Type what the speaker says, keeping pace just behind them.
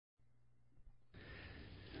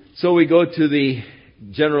So we go to the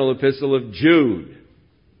general epistle of Jude.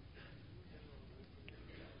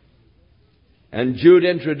 And Jude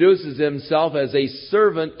introduces himself as a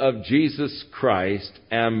servant of Jesus Christ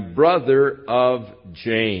and brother of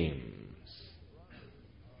James.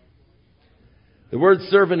 The word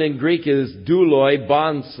servant in Greek is douloi,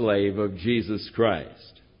 bondslave of Jesus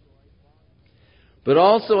Christ. But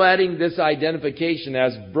also adding this identification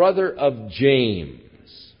as brother of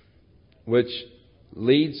James, which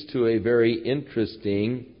leads to a very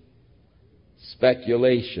interesting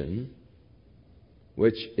speculation,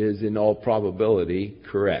 which is in all probability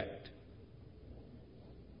correct.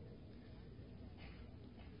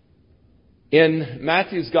 In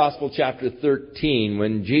Matthew's Gospel, chapter 13,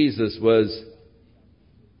 when Jesus was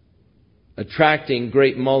attracting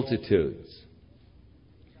great multitudes,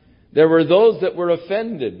 there were those that were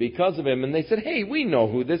offended because of him, and they said, "Hey, we know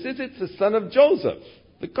who this is. It's the son of Joseph,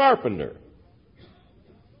 the carpenter.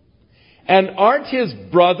 And aren't his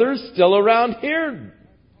brothers still around here?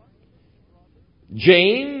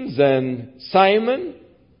 James and Simon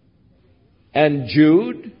and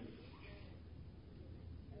Jude."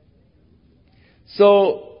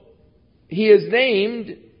 So he is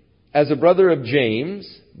named as a brother of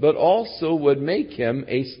James, but also would make him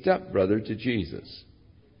a stepbrother to Jesus.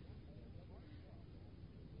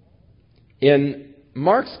 In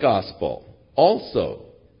Mark's Gospel, also,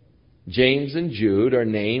 James and Jude are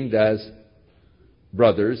named as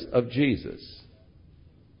brothers of Jesus.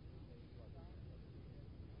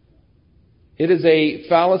 It is a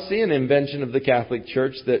fallacy and invention of the Catholic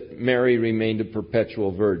Church that Mary remained a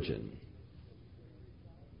perpetual virgin.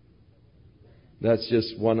 That's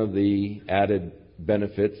just one of the added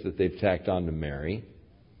benefits that they've tacked on to Mary.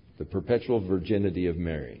 The perpetual virginity of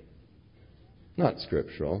Mary. Not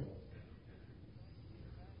scriptural.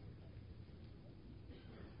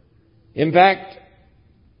 In fact,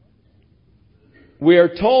 we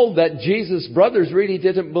are told that Jesus' brothers really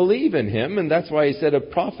didn't believe in him, and that's why he said a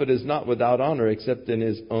prophet is not without honor except in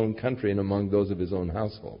his own country and among those of his own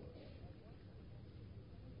household.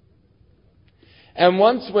 And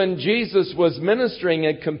once when Jesus was ministering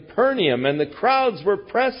at Capernaum and the crowds were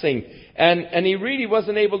pressing and he really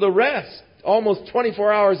wasn't able to rest, almost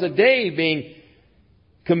 24 hours a day being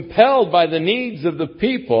compelled by the needs of the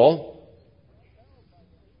people,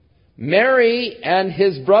 Mary and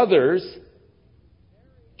his brothers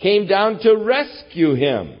came down to rescue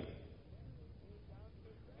him.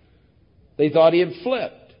 They thought he had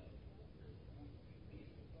flipped.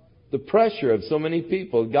 The pressure of so many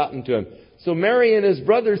people had gotten to him. So Mary and his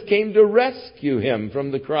brothers came to rescue him from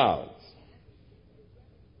the crowds.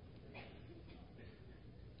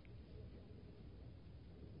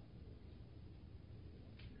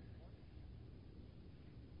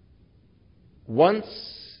 Once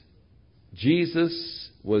Jesus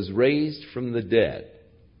was raised from the dead,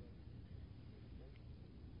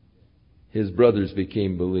 his brothers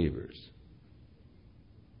became believers.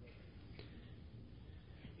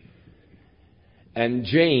 And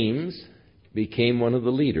James became one of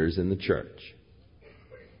the leaders in the church.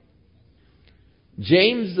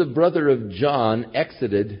 James, the brother of John,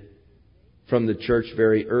 exited from the church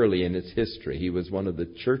very early in its history. He was one of the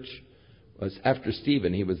church, after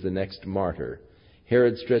Stephen, he was the next martyr.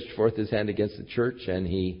 Herod stretched forth his hand against the church, and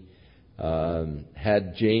he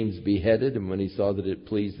had James beheaded. And when he saw that it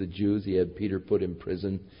pleased the Jews, he had Peter put in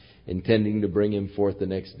prison, intending to bring him forth the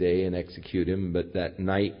next day and execute him. But that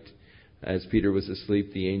night, as Peter was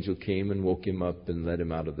asleep, the angel came and woke him up and led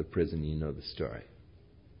him out of the prison. You know the story.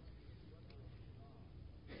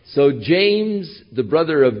 So James, the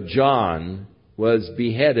brother of John, was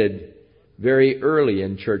beheaded very early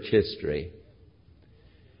in church history.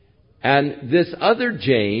 And this other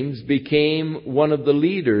James became one of the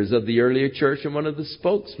leaders of the earlier church and one of the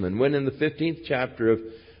spokesmen. When in the 15th chapter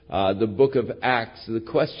of the book of Acts, the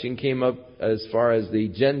question came up as far as the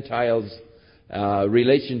Gentiles'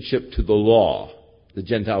 relationship to the law, the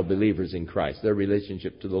Gentile believers in Christ, their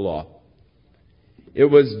relationship to the law. It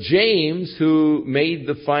was James who made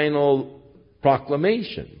the final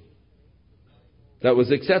proclamation that was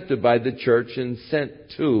accepted by the church and sent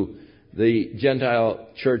to the Gentile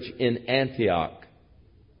church in Antioch,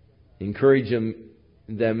 encouraging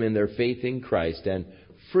them in their faith in Christ and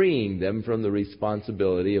freeing them from the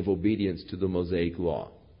responsibility of obedience to the Mosaic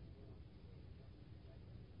law.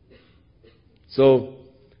 So,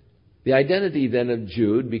 the identity then of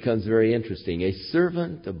Jude becomes very interesting. A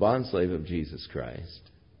servant, a bondslave of Jesus Christ,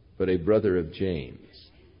 but a brother of James.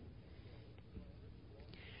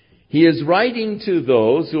 He is writing to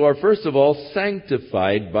those who are, first of all,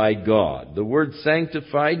 sanctified by God. The word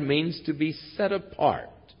sanctified means to be set apart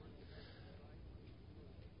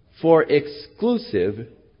for exclusive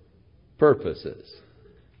purposes.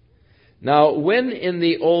 Now, when in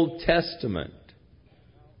the Old Testament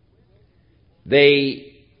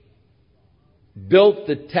they built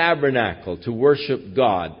the tabernacle to worship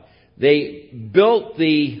God, they built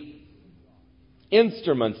the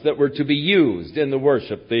instruments that were to be used in the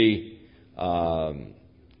worship, the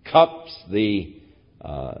cups, the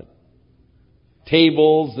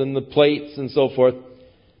tables and the plates and so forth.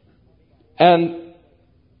 And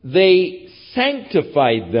they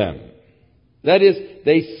sanctified them. That is,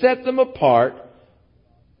 they set them apart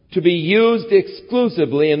to be used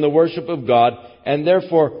exclusively in the worship of God, and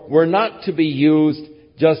therefore were not to be used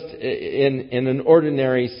just in an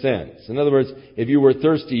ordinary sense. In other words, if you were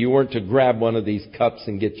thirsty, you weren't to grab one of these cups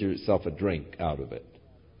and get yourself a drink out of it.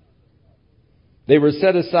 They were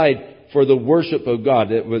set aside for the worship of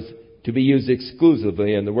God. It was to be used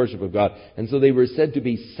exclusively in the worship of God. And so they were said to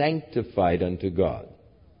be sanctified unto God.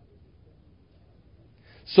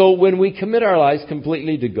 So when we commit our lives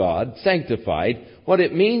completely to God, sanctified, what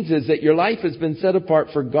it means is that your life has been set apart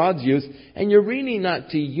for God's use, and you're really not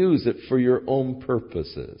to use it for your own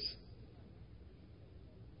purposes.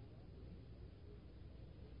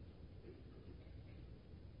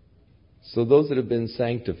 So those that have been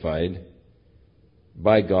sanctified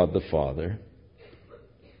by God the Father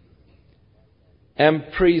and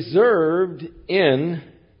preserved in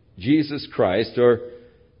Jesus Christ, or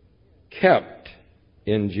kept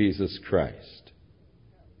in Jesus Christ,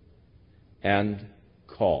 and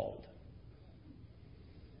called.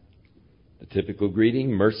 The typical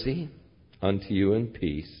greeting: mercy unto you and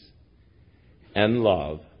peace and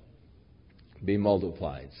love be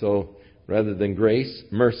multiplied. So rather than grace,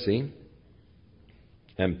 mercy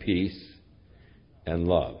and peace and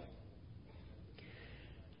love.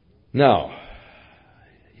 Now,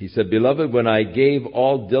 he said, Beloved, when I gave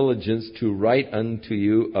all diligence to write unto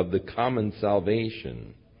you of the common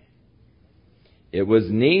salvation, it was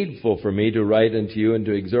needful for me to write unto you and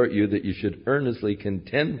to exhort you that you should earnestly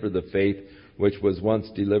contend for the faith which was once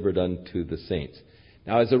delivered unto the saints.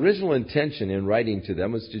 Now, his original intention in writing to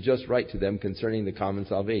them was to just write to them concerning the common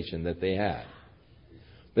salvation that they had.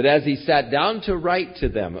 But as he sat down to write to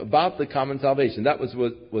them about the common salvation, that was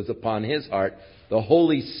what was upon his heart. The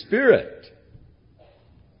Holy Spirit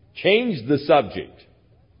changed the subject.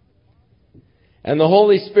 And the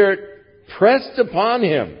Holy Spirit pressed upon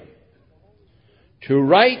him to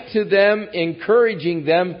write to them, encouraging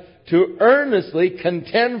them to earnestly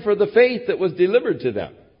contend for the faith that was delivered to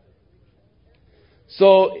them.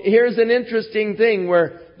 So here's an interesting thing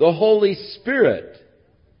where the Holy Spirit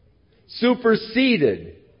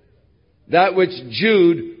superseded that which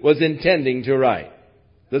Jude was intending to write,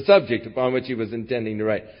 the subject upon which he was intending to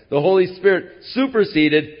write. The Holy Spirit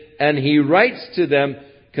superseded, and he writes to them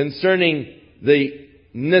concerning the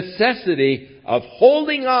necessity of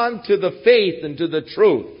holding on to the faith and to the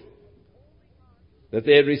truth that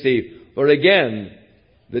they had received. For again,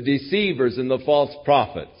 the deceivers and the false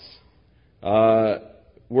prophets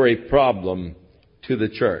were a problem to the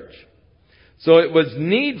church. So it was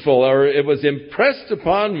needful, or it was impressed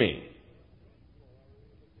upon me,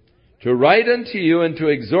 to write unto you and to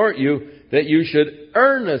exhort you that you should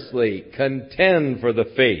earnestly contend for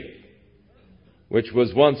the faith which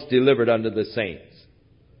was once delivered unto the saints.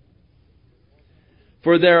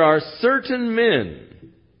 For there are certain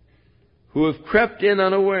men who have crept in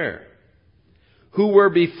unaware, who were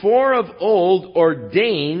before of old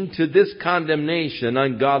ordained to this condemnation,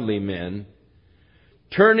 ungodly men,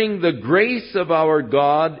 turning the grace of our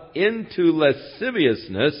God into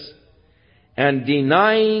lasciviousness, and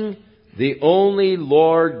denying the only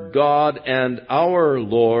Lord God and our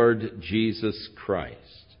Lord Jesus Christ.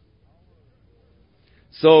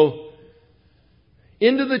 So,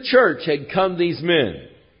 into the church had come these men.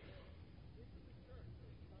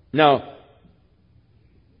 Now,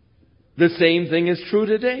 the same thing is true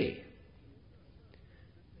today.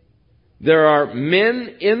 There are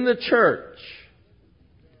men in the church,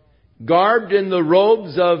 garbed in the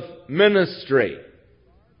robes of ministry,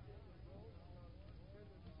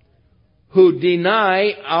 who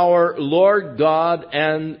deny our Lord God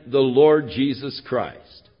and the Lord Jesus Christ.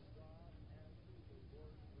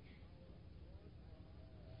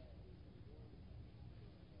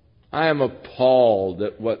 I am appalled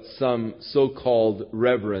at what some so-called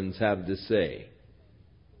reverends have to say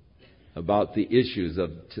about the issues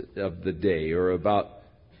of the day, or about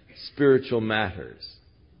spiritual matters.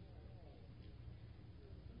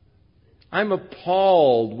 I'm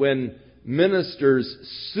appalled when ministers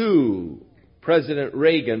sue President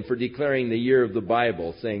Reagan for declaring the year of the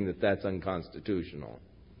Bible, saying that that's unconstitutional.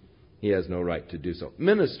 He has no right to do so.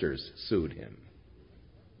 Ministers sued him.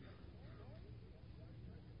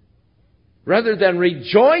 rather than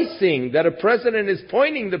rejoicing that a president is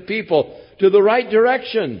pointing the people to the right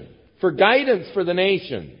direction for guidance for the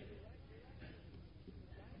nation.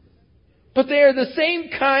 But they are the same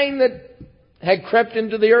kind that had crept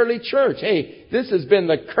into the early church. Hey, this has been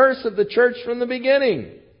the curse of the church from the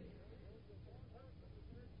beginning.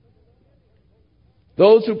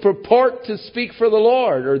 Those who purport to speak for the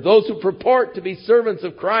Lord, or those who purport to be servants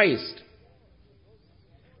of Christ,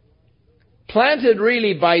 planted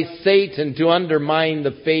really by Satan to undermine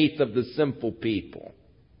the faith of the simple people.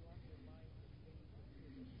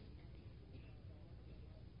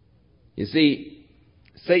 You see,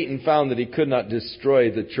 Satan found that he could not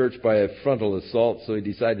destroy the church by a frontal assault, so he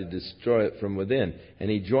decided to destroy it from within, and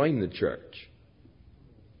he joined the church.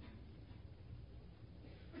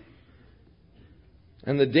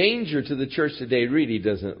 And the danger to the church today really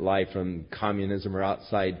doesn't lie from communism or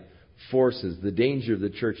outside forces. The danger of the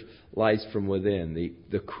church lies from within,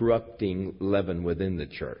 the corrupting leaven within the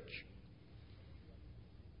church.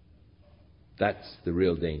 That's the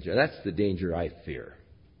real danger. That's the danger I fear.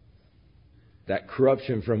 That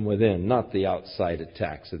corruption from within, not the outside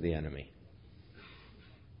attacks of the enemy.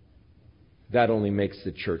 That only makes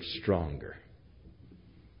the church stronger.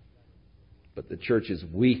 But the church is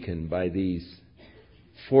weakened by these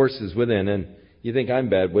forces within. And you think I'm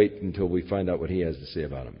bad, wait until we find out what he has to say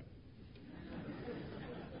about them.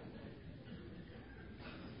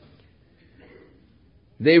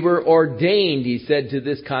 They were ordained, he said, to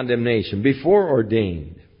this condemnation. Before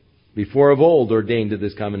of old ordained to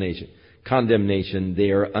this condemnation,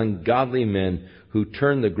 they are ungodly men who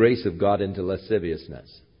turn the grace of God into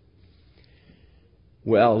lasciviousness.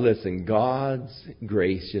 Well, listen, God's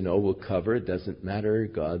grace, will cover. It doesn't matter.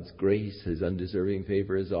 God's grace, His undeserving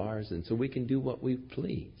favor is ours. And so we can do what we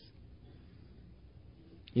please.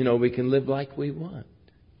 We can live like we want.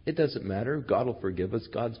 It doesn't matter. God will forgive us.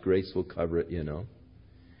 God's grace will cover it,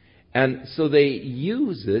 And so they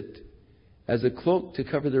use it as a cloak to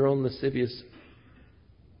cover their own lascivious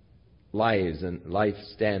lives and life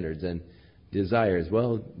standards and desires.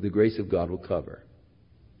 Well, the grace of God will cover.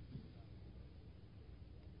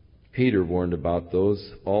 Peter warned about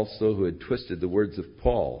those also who had twisted the words of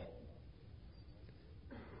Paul.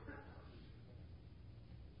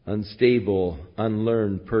 Unstable,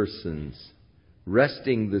 unlearned persons,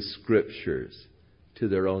 wresting the Scriptures to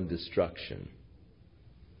their own destruction,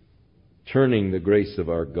 turning the grace of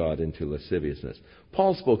our God into lasciviousness.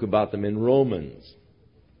 Paul spoke about them in Romans.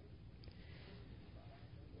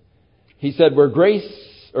 He said, where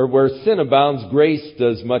sin abounds, grace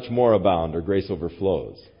does much more abound, or grace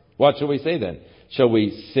overflows. What shall we say then? Shall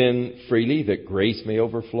we sin freely that grace may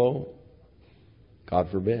overflow? God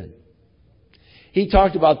forbid. He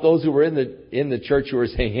talked about those who were in the church who were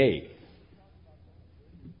saying, hey,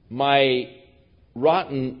 my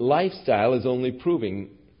rotten lifestyle is only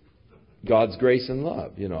proving God's grace and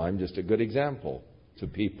love. I'm just a good example to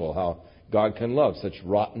people how God can love such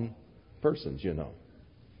rotten persons,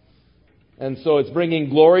 And so it's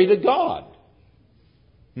bringing glory to God.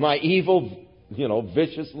 My evil,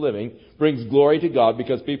 vicious living brings glory to God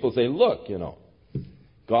because people say, look,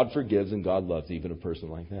 God forgives and God loves even a person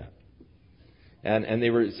like that. And they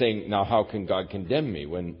were saying, now how can God condemn me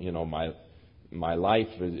when, my life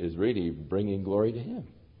is really bringing glory to Him?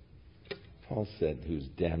 Paul said, whose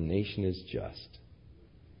damnation is just.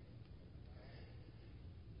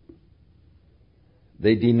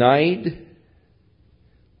 They denied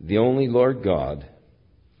the only Lord God,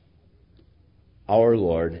 our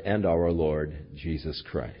Lord and our Lord Jesus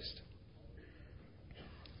Christ.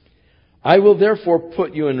 I will therefore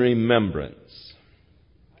put you in remembrance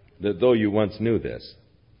that though you once knew this.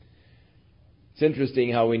 It's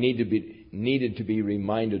interesting how we needed to be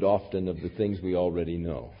reminded often of the things we already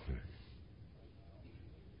know.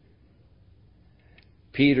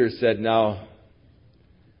 Peter said, now,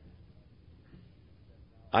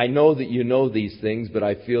 I know that you know these things, but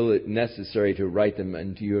I feel it necessary to write them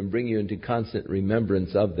unto you and bring you into constant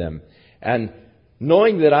remembrance of them. And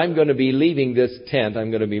knowing that I'm going to be leaving this tent,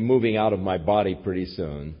 I'm going to be moving out of my body pretty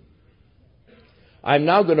soon, I'm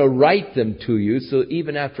now going to write them to you so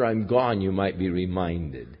even after I'm gone you might be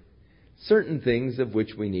reminded. Certain things of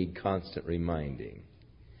which we need constant reminding.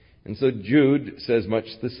 And so Jude says much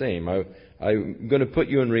the same. I'm going to put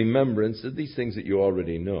you in remembrance of these things that you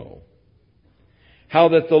already know. How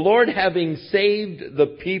that the Lord, having saved the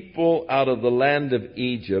people out of the land of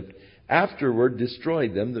Egypt, afterward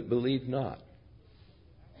destroyed them that believed not.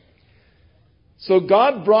 So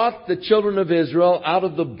God brought the children of Israel out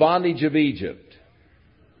of the bondage of Egypt.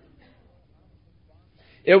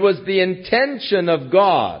 It was the intention of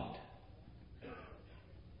God,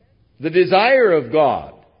 the desire of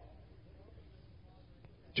God,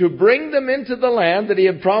 to bring them into the land that He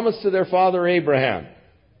had promised to their father Abraham.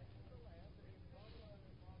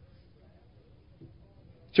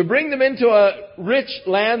 To bring them into a rich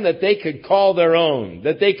land that they could call their own,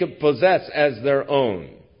 that they could possess as their own.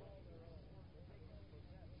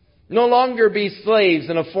 No longer be slaves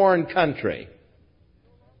in a foreign country.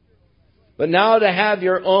 But now to have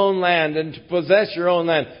your own land and to possess your own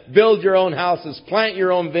land, build your own houses, plant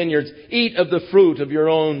your own vineyards, eat of the fruit of your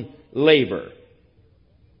own labor.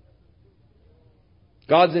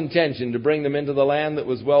 God's intention to bring them into the land that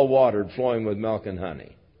was well watered, flowing with milk and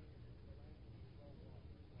honey.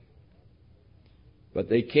 But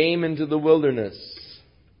they came into the wilderness,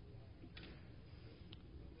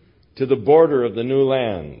 to the border of the new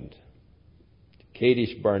land,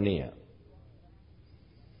 Kadesh Barnea.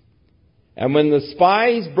 And when the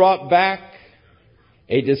spies brought back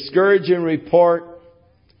a discouraging report,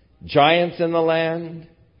 giants in the land,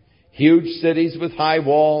 huge cities with high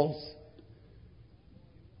walls,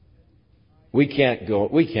 we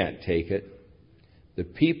can't take it. The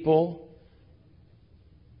people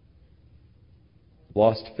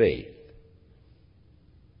lost faith.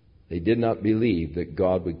 They did not believe that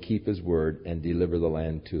God would keep His word and deliver the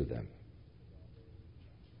land to them.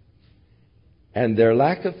 And their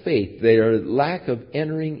lack of faith, their lack of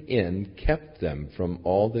entering in, kept them from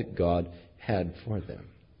all that God had for them.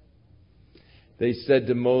 They said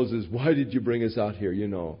to Moses, "Why did you bring us out here,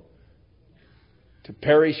 to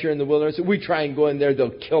perish here in the wilderness? If we try and go in there,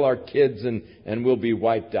 they'll kill our kids and we'll be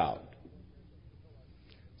wiped out."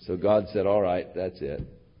 So God said, "All right, that's it.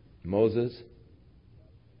 Moses,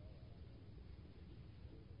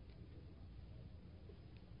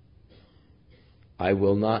 I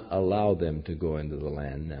will not allow them to go into the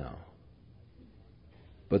land now.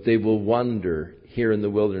 But they will wander here in the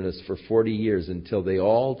wilderness for 40 years until they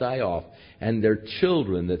all die off. And their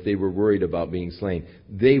children that they were worried about being slain,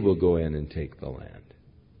 they will go in and take the land."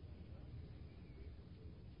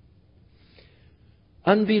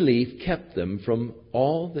 Unbelief kept them from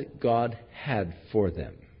all that God had for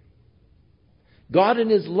them. God in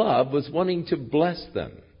His love was wanting to bless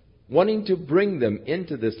them, wanting to bring them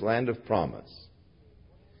into this land of promise.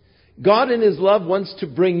 God in His love wants to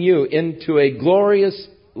bring you into a glorious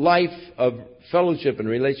life of fellowship and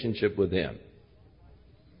relationship with Him.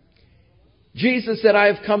 Jesus said, "I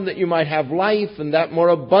have come that you might have life and that more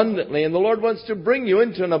abundantly." And the Lord wants to bring you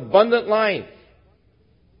into an abundant life.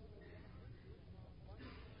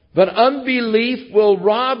 But unbelief will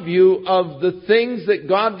rob you of the things that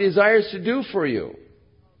God desires to do for you.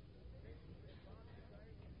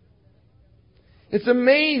 It's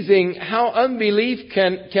amazing how unbelief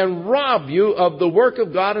can rob you of the work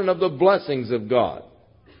of God and of the blessings of God.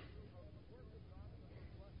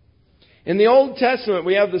 In the Old Testament,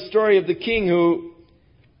 we have the story of the king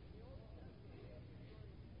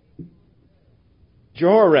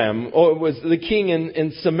Jehoram, was the king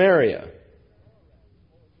in Samaria.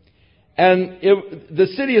 And the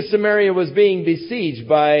city of Samaria was being besieged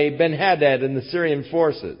by Ben-Hadad and the Syrian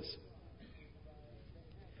forces.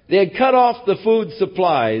 They had cut off the food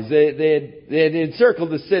supplies. They had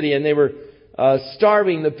encircled the city and they were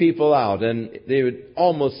starving the people out. And they had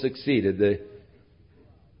almost succeeded. The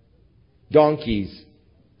donkey's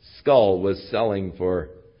skull was selling for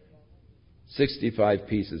 65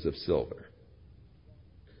 pieces of silver.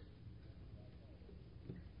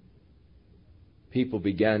 People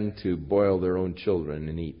began to boil their own children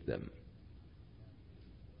and eat them.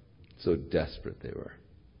 So desperate they were.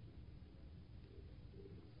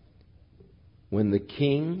 When the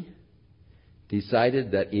king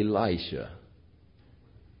decided that Elisha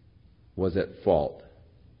was at fault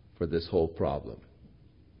for this whole problem,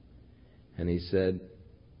 and he said,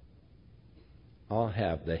 "I'll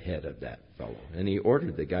have the head of that fellow." And he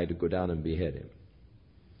ordered the guy to go down and behead him.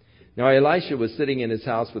 Now Elisha was sitting in his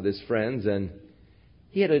house with his friends, and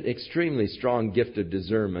he had an extremely strong gift of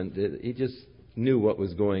discernment. He just knew what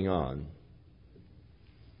was going on.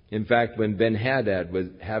 In fact, when Ben-Hadad was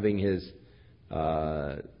having his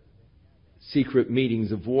secret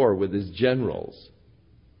meetings of war with his generals,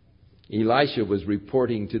 Elisha was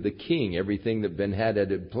reporting to the king everything that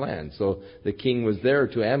Ben-Hadad had planned. So the king was there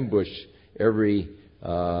to ambush every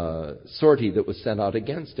sortie that was sent out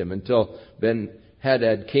against him, until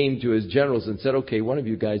Ben-Hadad came to his generals and said, "Okay, one of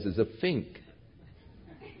you guys is a fink,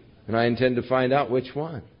 and I intend to find out which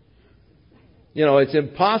one." It's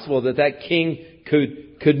impossible that king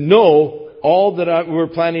could know all that we're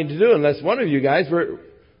planning to do unless one of you guys were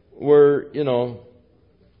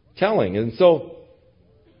telling. And so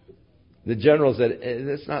the general said,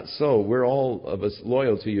 "That's not so. We're all of us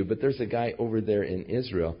loyal to you, but there's a guy over there in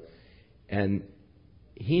Israel, and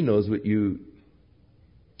he knows what you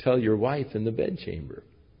tell your wife in the bedchamber.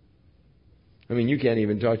 I mean, you can't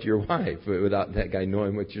even talk to your wife without that guy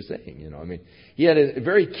knowing what you're saying. You know, I mean, he had a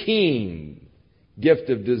very keen gift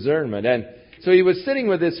of discernment. And so he was sitting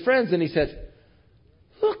with his friends and he said,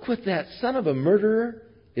 look what that son of a murderer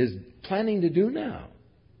is planning to do now.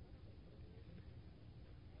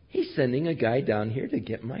 He's sending a guy down here to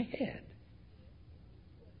get my head.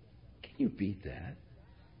 Can you beat that?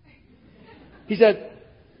 He said,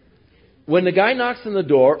 when the guy knocks on the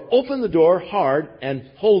door, open the door hard and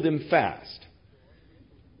hold him fast.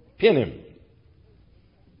 Pin him.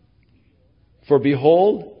 For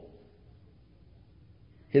behold,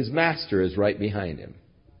 his master is right behind him.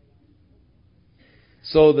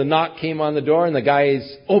 So the knock came on the door and the guys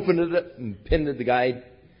opened it up and pinned the guy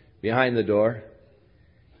behind the door.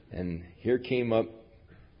 And here came up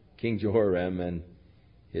King Jehoram and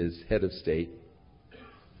his head of state.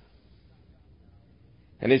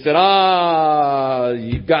 And he said,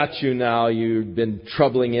 you got you now. You've been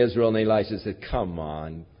troubling Israel. And Elisha said, come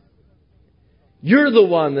on. You're the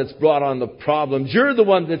one that's brought on the problems. You're the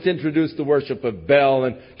one that's introduced the worship of Baal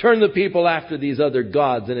and turned the people after these other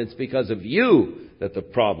gods. And it's because of you that the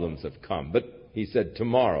problems have come. But he said,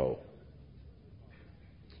 tomorrow,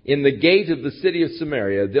 in the gate of the city of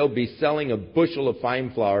Samaria, they'll be selling a bushel of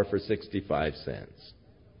fine flour for 65 cents.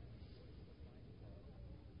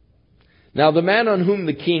 Now the man on whom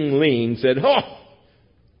the king leaned said,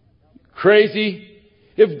 crazy.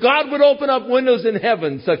 If God would open up windows in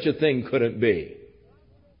heaven, such a thing couldn't be.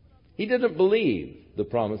 He didn't believe the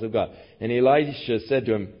promise of God. And Elisha said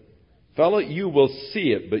to him, fellow, you will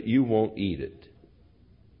see it, but you won't eat it.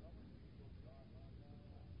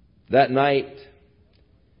 That night,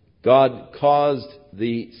 God caused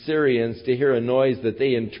the Syrians to hear a noise that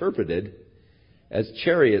they interpreted as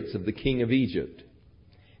chariots of the king of Egypt.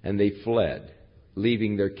 And they fled,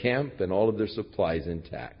 leaving their camp and all of their supplies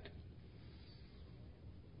intact.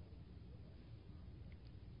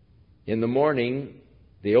 In the morning,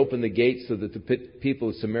 they opened the gates so that the people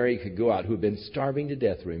of Samaria could go out, who had been starving to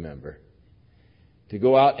death, remember, to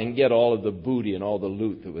go out and get all of the booty and all the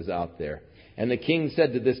loot that was out there. And the king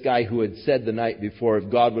said to this guy who had said the night before,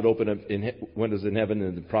 if God would open up windows in heaven,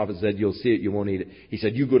 and the prophet said, you'll see it, you won't eat it. He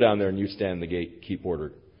said, you go down there and you stand in the gate, keep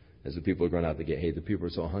order. As the people are going out the gate, hey, the people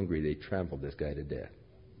are so hungry, they trampled this guy to death.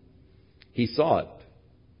 He saw it.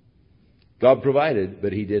 God provided,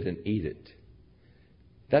 but he didn't eat it.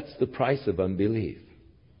 That's the price of unbelief.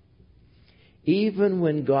 Even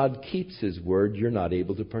when God keeps His word, you're not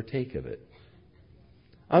able to partake of it.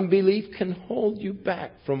 Unbelief can hold you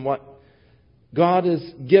back from what God has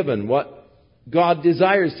given, what God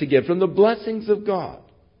desires to give, from the blessings of God.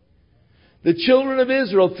 The children of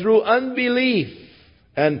Israel, through unbelief,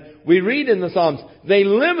 and we read in the Psalms, they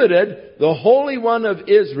limited the Holy One of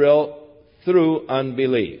Israel through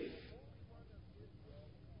unbelief.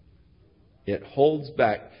 It holds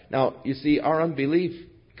back. Now, you see, our unbelief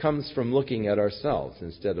comes from looking at ourselves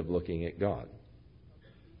instead of looking at God.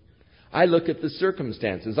 I look at the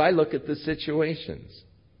circumstances. I look at the situations.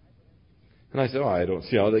 And I say, I don't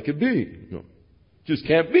see how that could be. No, just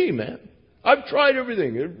can't be, man. I've tried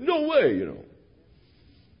everything. There's no way,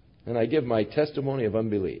 And I give my testimony of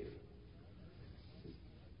unbelief.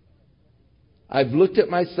 I've looked at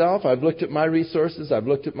myself. I've looked at my resources. I've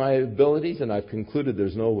looked at my abilities, and I've concluded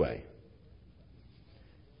there's no way.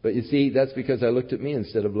 But you see, that's because I looked at me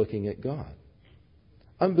instead of looking at God.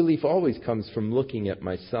 Unbelief always comes from looking at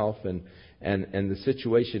myself and the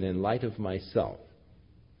situation in light of myself.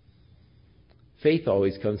 Faith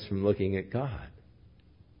always comes from looking at God.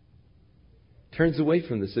 Turns away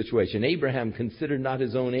from the situation. Abraham considered not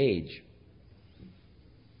his own age,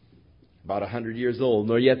 about 100 years old,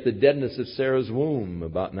 nor yet the deadness of Sarah's womb,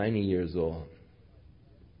 about 90 years old.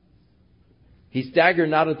 He staggered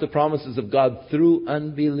not at the promises of God through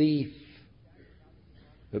unbelief,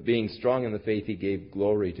 but being strong in the faith, he gave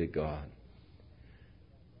glory to God,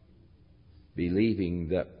 believing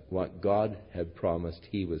that what God had promised,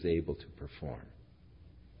 he was able to perform.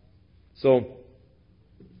 So,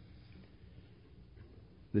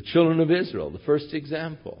 the children of Israel, the first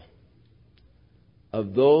example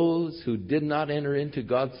of those who did not enter into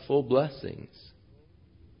God's full blessings.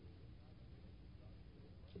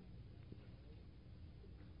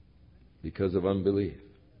 Because of unbelief.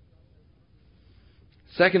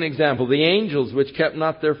 Second example, the angels which kept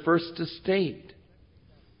not their first estate,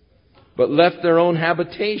 but left their own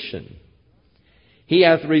habitation. He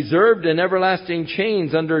hath reserved in everlasting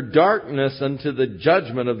chains under darkness unto the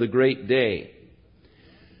judgment of the great day.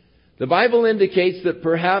 The Bible indicates that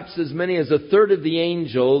perhaps as many as a third of the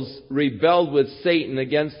angels rebelled with Satan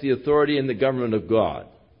against the authority and the government of God.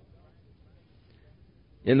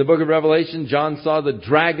 In the book of Revelation, John saw the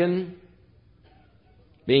dragon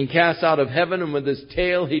being cast out of heaven, and with his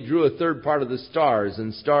tail he drew a third part of the stars.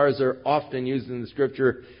 And stars are often used in the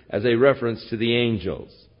Scripture as a reference to the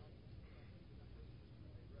angels.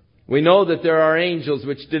 We know that there are angels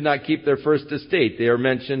which did not keep their first estate. They are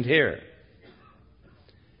mentioned here.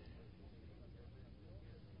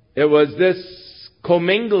 It was this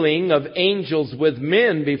commingling of angels with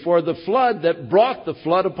men before the flood that brought the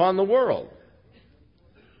flood upon the world.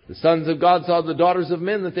 The sons of God saw the daughters of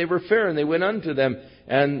men, that they were fair, and they went unto them,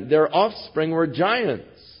 and their offspring were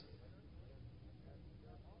giants.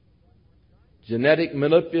 Genetic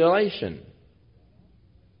manipulation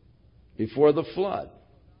before the flood.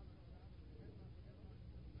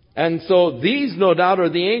 And so these, no doubt, are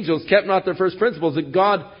the angels, kept not their first principles, that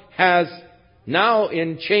God has now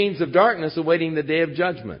in chains of darkness awaiting the day of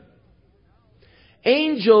judgment.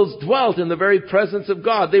 Angels dwelt in the very presence of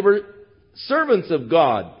God. They were servants of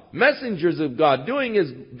God, messengers of God, doing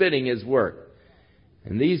His bidding, His work.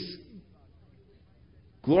 And these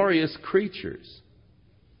glorious creatures,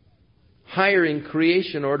 higher in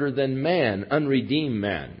creation order than man, unredeemed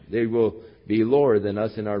man. They will be lower than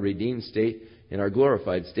us in our redeemed state. In our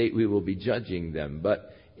glorified state, we will be judging them.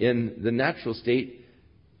 But in the natural state,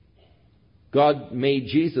 God made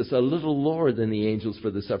Jesus a little lower than the angels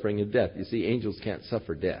for the suffering of death. You see, angels can't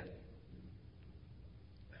suffer death.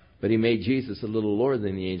 But He made Jesus a little lower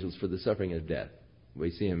than the angels for the suffering of death.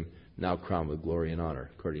 We see Him now crowned with glory and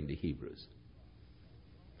honor, according to Hebrews.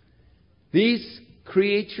 These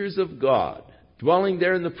creatures of God, dwelling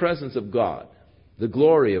there in the presence of God, the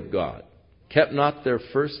glory of God, kept not their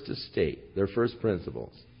first estate, their first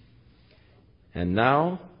principles. And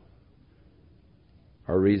now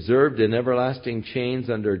are reserved in everlasting chains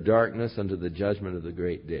under darkness unto the judgment of the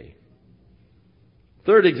great day.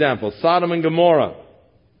 Third example, Sodom and Gomorrah.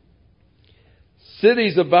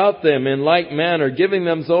 Cities about them in like manner, giving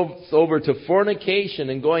themselves over to fornication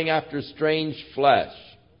and going after strange flesh,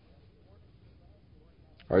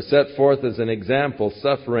 are set forth as an example,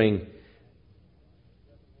 suffering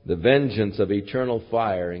the vengeance of eternal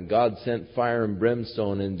fire. And God sent fire and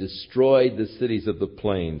brimstone and destroyed the cities of the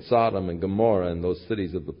plain, Sodom and Gomorrah and those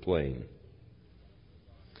cities of the plain.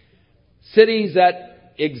 Cities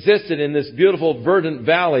that existed in this beautiful verdant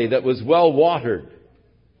valley that was well watered.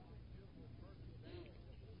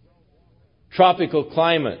 Tropical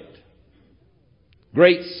climate.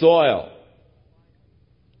 Great soil.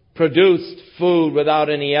 Produced food without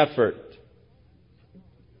any effort.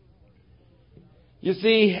 You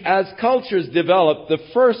see, as cultures develop, the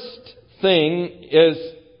first thing is,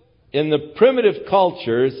 in the primitive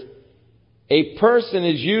cultures, a person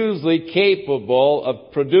is usually capable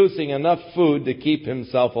of producing enough food to keep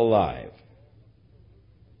himself alive.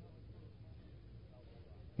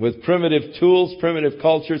 With primitive tools, primitive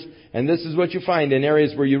cultures, and this is what you find in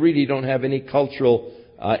areas where you really don't have any culture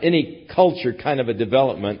kind of a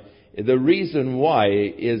development. The reason why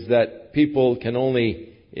is that people can only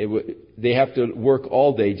they have to work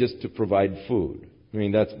all day just to provide food. I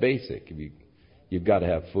mean, that's basic. You've got to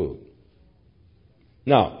have food.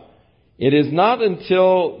 Now, it is not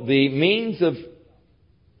until the means of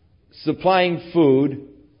supplying food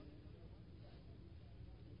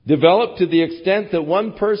develop to the extent that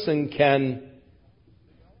one person can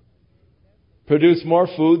produce more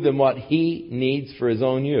food than what he needs for his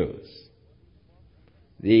own use.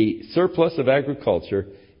 The surplus of agriculture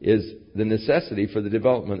is the necessity for the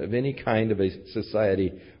development of any kind of a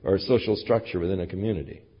society or social structure within a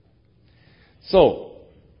community. So,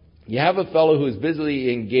 you have a fellow who is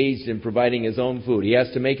busily engaged in providing his own food. He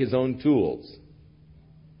has to make his own tools.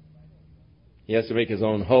 He has to make his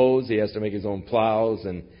own hoes. He has to make his own plows.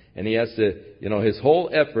 And he has to, his whole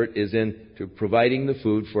effort is into providing the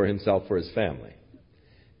food for himself, for his family.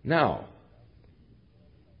 Now,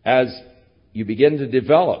 as you begin to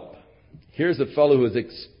develop, here's a fellow who is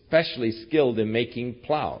especially skilled in making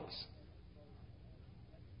plows.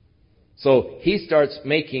 So he starts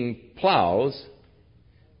making plows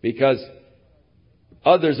because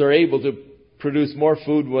others are able to produce more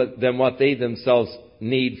food than what they themselves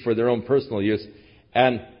need for their own personal use.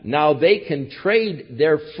 And now they can trade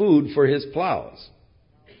their food for his plows.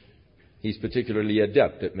 He's particularly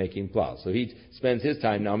adept at making plows. So he spends his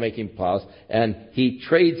time now making plows, and he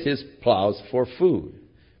trades his plows for food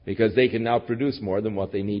because they can now produce more than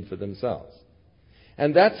what they need for themselves.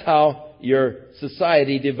 And that's how your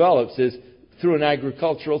society develops, is through an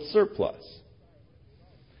agricultural surplus.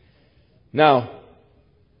 Now,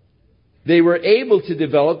 they were able to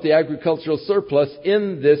develop the agricultural surplus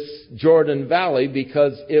in this Jordan Valley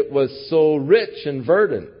because it was so rich and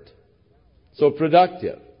verdant, so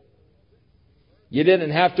productive. You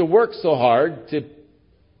didn't have to work so hard to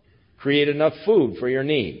create enough food for your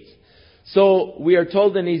needs. So we are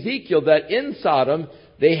told in Ezekiel that in Sodom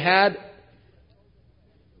they had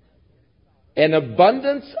an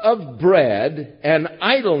abundance of bread and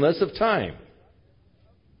idleness of time,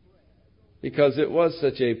 because it was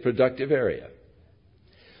such a productive area.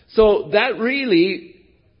 So that really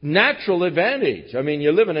natural advantage. I mean,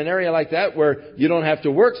 you live in an area like that where you don't have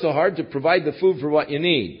to work so hard to provide the food for what you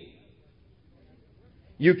need.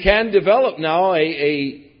 You can develop now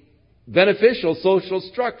a beneficial social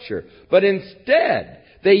structure. But instead,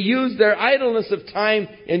 they use their idleness of time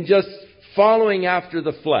in just following after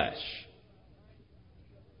the flesh.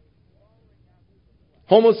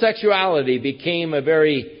 Homosexuality became a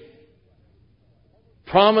very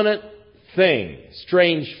prominent thing.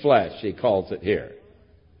 Strange flesh, he calls it here.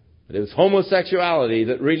 But it was homosexuality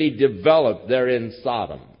that really developed there in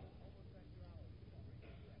Sodom.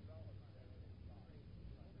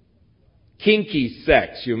 Kinky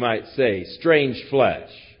sex, you might say. Strange flesh.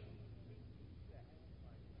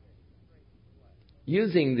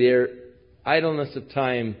 Using their idleness of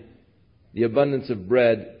time, the abundance of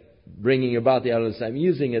bread, bringing about the idleness of time,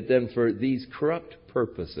 using it then for these corrupt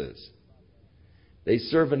purposes. They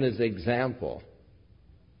serve as an example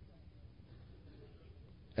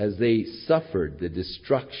as they suffered the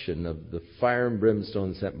destruction of the fire and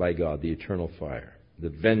brimstone sent by God, the eternal fire, the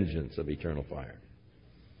vengeance of eternal fire.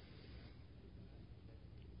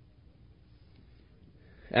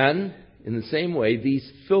 And in the same way, these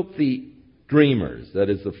filthy dreamers, that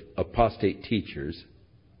is the apostate teachers,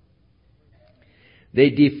 they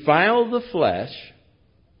defile the flesh,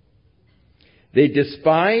 they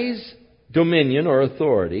despise dominion or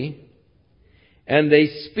authority, and they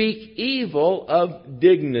speak evil of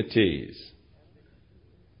dignities.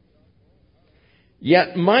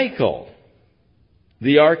 Yet Michael,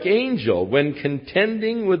 the archangel, when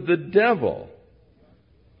contending with the devil,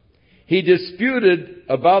 he disputed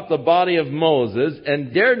about the body of Moses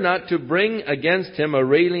and dared not to bring against him a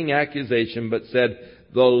railing accusation, but said,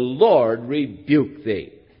 "The Lord rebuke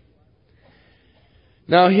thee."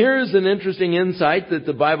 Now here's an interesting insight that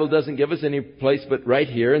the Bible doesn't give us any place but right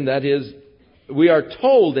here, and that is, we are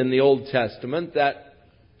told in the Old Testament that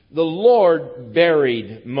the Lord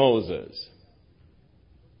buried Moses.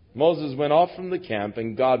 Moses went off from the camp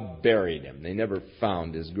and God buried him. They never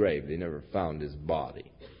found his grave. They never found his body.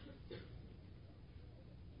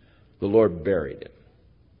 The Lord buried him.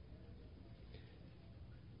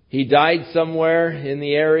 He died somewhere in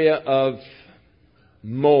the area of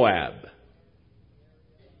Moab.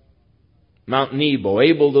 Mount Nebo,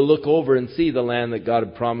 able to look over and see the land that God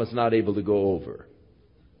had promised, not able to go over.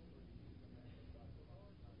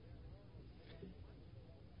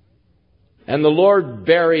 And the Lord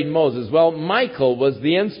buried Moses. Well, Michael was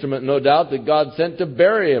the instrument, no doubt, that God sent to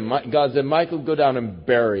bury him. God said, "Michael, go down and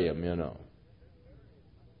bury him, you know."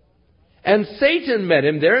 And Satan met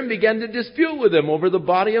him there and began to dispute with him over the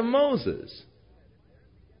body of Moses.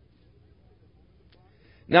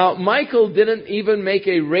 Now, Michael didn't even make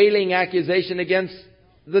a railing accusation against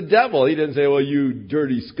the devil. He didn't say, "Well, you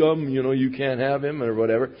dirty scum, you can't have him," or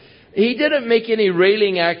whatever. He didn't make any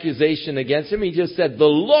railing accusation against him. He just said, "The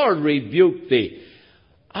Lord rebuke thee."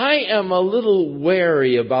 I am a little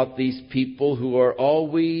wary about these people who are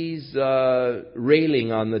always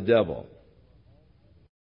railing on the devil.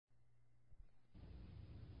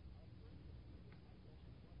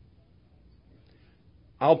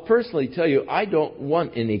 I'll personally tell you, I don't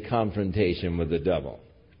want any confrontation with the devil.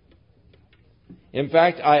 In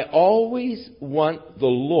fact, I always want the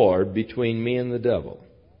Lord between me and the devil.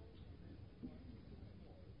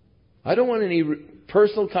 I don't want any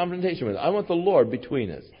personal confrontation with him. I want the Lord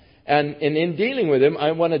between us. And in dealing with him,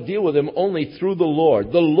 I want to deal with him only through the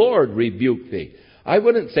Lord. The Lord rebuke thee. I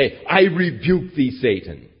wouldn't say, "I rebuke thee,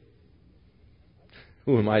 Satan."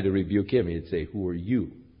 Who am I to rebuke him? He'd say, "Who are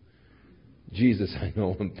you?" Jesus I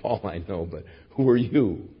know and Paul I know, but who are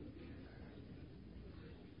you?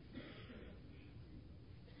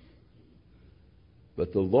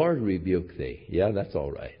 But the Lord rebuke thee. Yeah, that's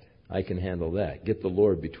all right. I can handle that. Get the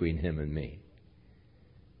Lord between him and me.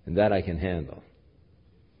 And that I can handle.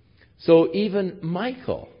 So even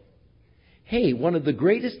Michael, one of the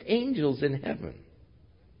greatest angels in heaven,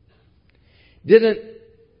 didn't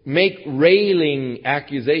make railing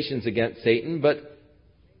accusations against Satan, but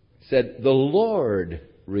said, "The Lord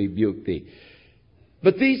rebuke thee."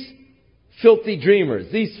 But these filthy dreamers,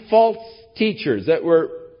 these false teachers that were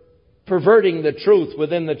perverting the truth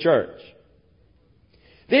within the church,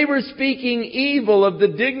 they were speaking evil of the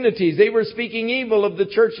dignities. They were speaking evil of the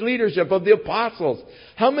church leadership, of the apostles.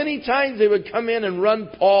 How many times they would come in and run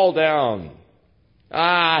Paul down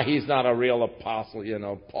He's not a real apostle,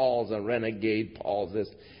 Paul's a renegade, Paul's this.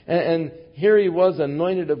 And here he was,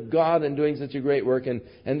 anointed of God and doing such a great work. And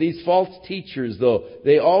these false teachers, though,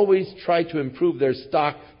 they always try to improve their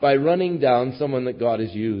stock by running down someone that God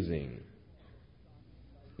is using.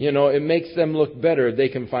 It makes them look better if they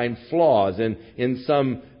can find flaws in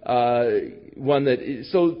some one that.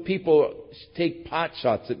 So people take pot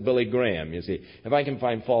shots at Billy Graham. You see, if I can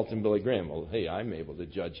find faults in Billy Graham, well, hey, I'm able to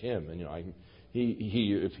judge him, and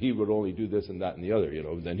if he would only do this and that and the other,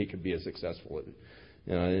 then he could be as successful.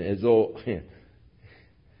 As though.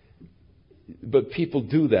 But people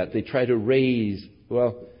do that. They try to raise.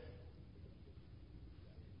 Well,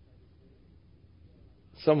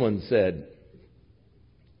 someone said,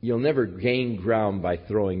 "You'll never gain ground by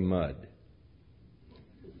throwing mud."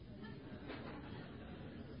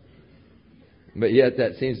 But yet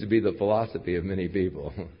that seems to be the philosophy of many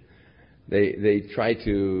people. They try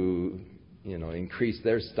to, increase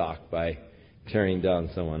their stock by tearing down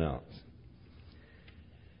someone else.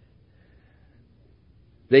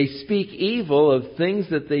 They speak evil of things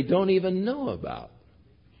that they don't even know about.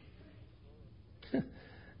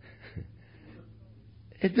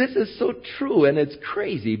 This is so true, and it's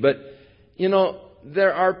crazy. But,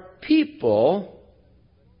 there are people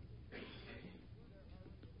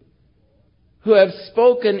who have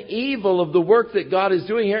spoken evil of the work that God is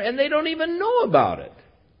doing here, and they don't even know about it.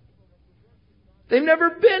 They've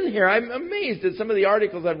never been here. I'm amazed at some of the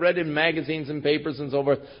articles I've read in magazines and papers and so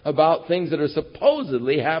forth about things that are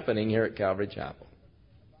supposedly happening here at Calvary Chapel.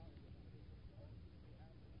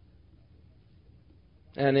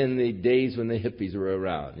 And in the days when the hippies were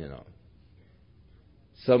around,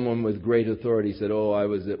 someone with great authority said, I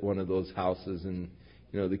was at one of those houses and,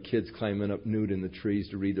 the kids climbing up nude in the trees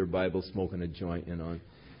to read their Bible, smoking a joint,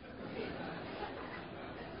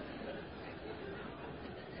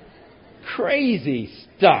 Crazy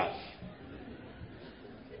stuff.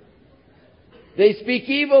 They speak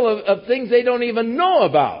evil of things they don't even know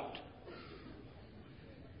about.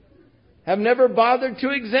 Have never bothered to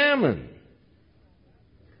examine.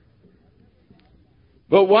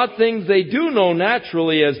 But what things they do know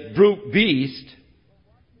naturally as brute beast,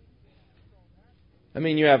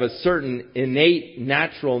 you have a certain innate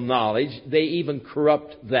natural knowledge. They even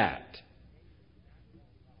corrupt that.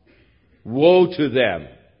 Woe to them.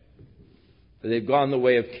 They've gone the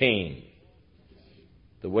way of Cain.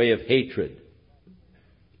 The way of hatred.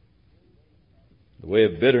 The way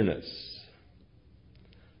of bitterness.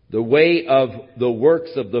 The way of the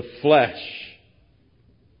works of the flesh,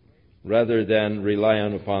 rather than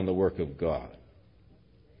relying upon the work of God.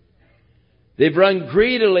 They've run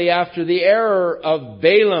greedily after the error of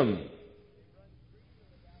Balaam.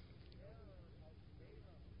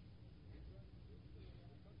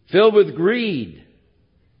 Filled with greed.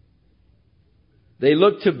 They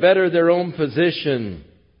look to better their own position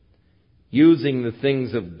using the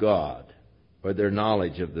things of God or their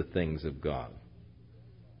knowledge of the things of God.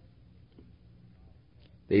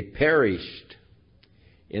 They perished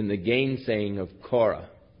in the gainsaying of Korah.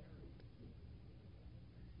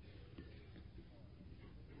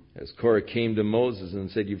 As Korah came to Moses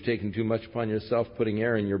and said, "You've taken too much upon yourself, putting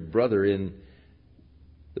Aaron, your brother, in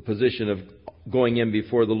the position of going in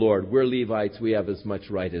before the Lord. We're Levites, we have as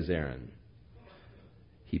much right as Aaron."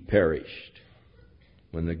 He perished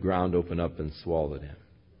when the ground opened up and swallowed him.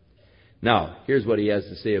 Now, here's what he has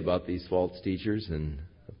to say about these false teachers and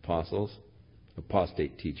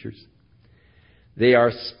apostate teachers. They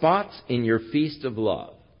are spots in your feast of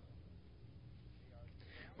love.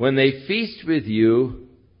 When they feast with you,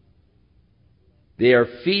 they are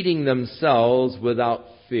feeding themselves without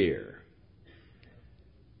fear.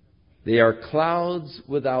 They are clouds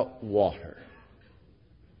without water,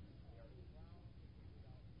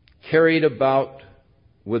 carried about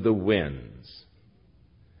with the winds.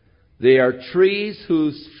 They are trees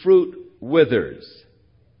whose fruit withers,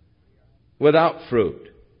 without fruit,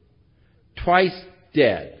 twice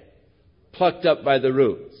dead, plucked up by the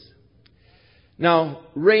roots. Now,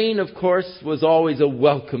 rain, of course, was always a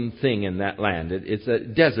welcome thing in that land. It's a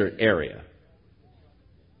desert area.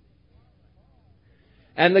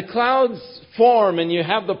 And the clouds form and you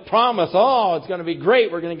have the promise, it's going to be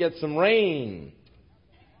great, we're going to get some rain.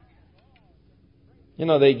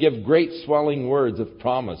 They give great swelling words of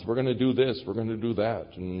promise. We're going to do this, we're going to do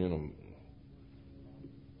that. And,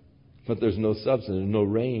 but there's no substance, there's no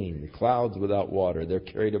rain. The clouds without water, they're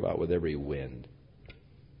carried about with every wind.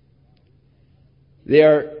 They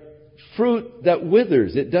are fruit that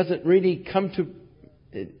withers. It doesn't really come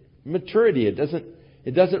to maturity. It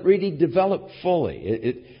doesn't really develop fully.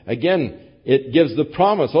 It gives the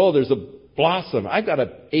promise, there's a blossom. I've got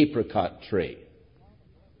an apricot tree.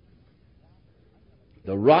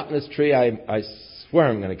 The rottenest tree, I swear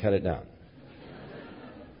I'm going to cut it down.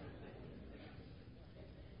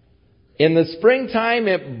 In the springtime,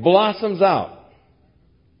 it blossoms out.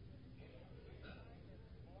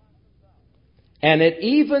 And it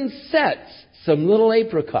even sets some little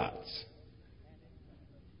apricots.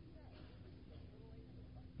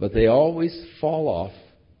 But they always fall off.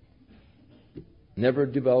 Never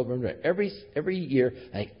develop. Every year,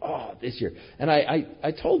 I think, oh, this year. And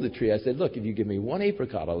I told the tree, I said, look, if you give me one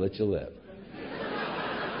apricot, I'll let you live.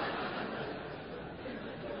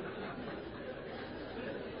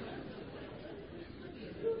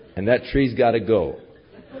 And that tree's got to go.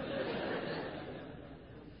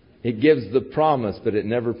 It gives the promise, but it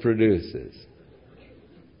never produces.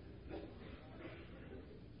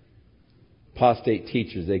 Apostate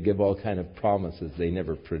teachers, they give all kind of promises they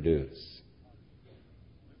never produce.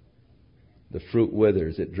 The fruit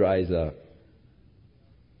withers, it dries up.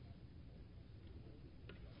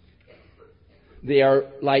 They are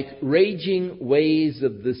like raging waves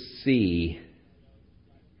of the sea,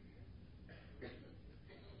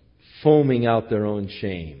 foaming out their own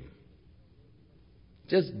shame.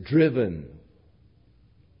 Just driven.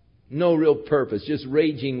 No real purpose, just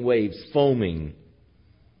raging waves, foaming.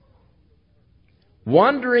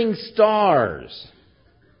 Wandering stars,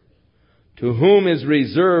 to whom is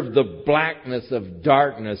reserved the blackness of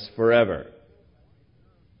darkness forever.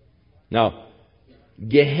 Now,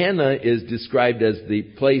 Gehenna is described as the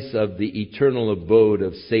place of the eternal abode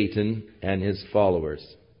of Satan and his followers.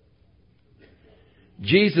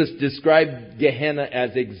 Jesus described Gehenna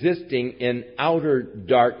as existing in outer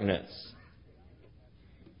darkness.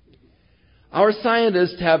 Our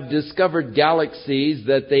scientists have discovered galaxies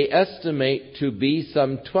that they estimate to be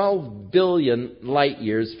some 12 billion light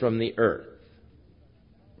years from the Earth.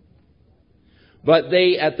 But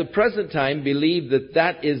they, at the present time, believe that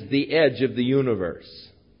that is the edge of the universe.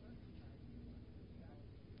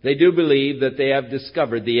 They do believe that they have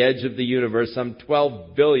discovered the edge of the universe some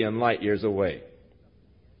 12 billion light years away.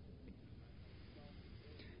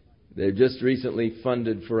 They've just recently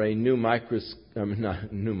funded for a new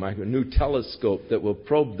new telescope that will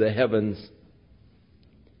probe the heavens.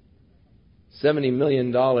 $70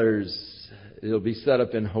 million. It'll be set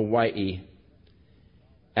up in Hawaii.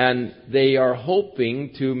 And they are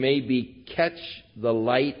hoping to maybe catch the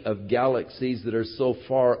light of galaxies that are so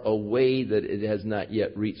far away that it has not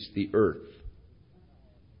yet reached the Earth.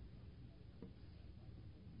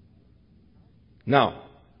 Now,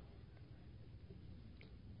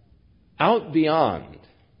 out beyond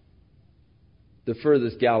the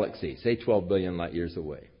furthest galaxy, say 12 billion light years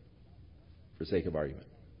away, for sake of argument.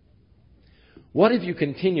 What if you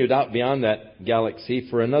continued out beyond that galaxy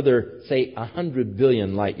for another, say, 100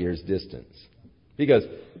 billion light years distance? Because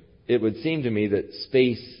it would seem to me that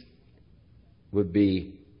space would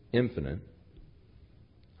be infinite.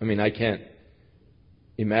 I mean, I can't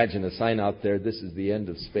imagine a sign out there, this is the end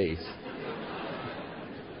of space.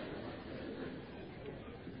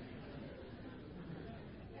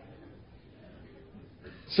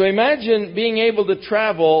 So imagine being able to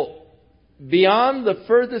travel beyond the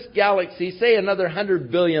furthest galaxy, say another 100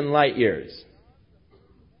 billion light years.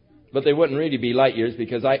 But they wouldn't really be light years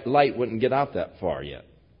because light wouldn't get out that far yet.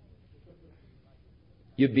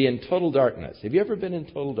 You'd be in total darkness. Have you ever been in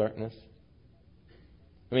total darkness?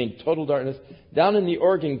 I mean, total darkness. Down in the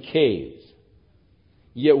Oregon caves.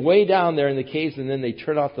 You get way down there in the caves and then they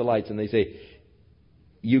turn off the lights and they say,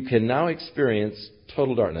 you can now experience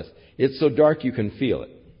total darkness. It's so dark you can feel it.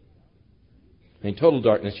 In total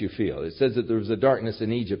darkness you feel. It says that there was a darkness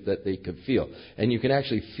in Egypt that they could feel. And you can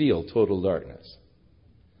actually feel total darkness.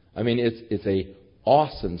 I mean, it's a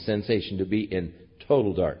awesome sensation to be in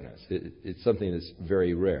total darkness. It's something that's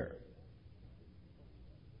very rare.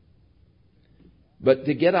 But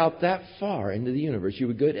to get out that far into the universe, you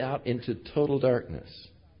would go out into total darkness.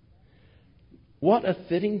 What a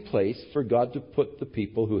fitting place for God to put the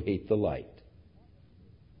people who hate the light.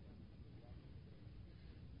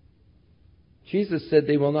 Jesus said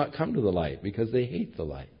they will not come to the light because they hate the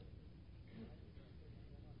light.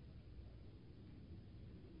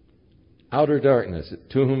 Outer darkness,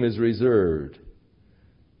 to whom is reserved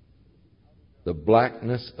the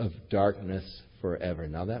blackness of darkness forever.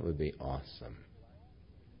 Now that would be awesome.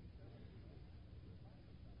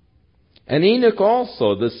 And Enoch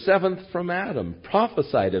also, the seventh from Adam,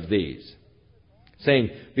 prophesied of these,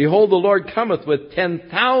 saying, behold, the Lord cometh with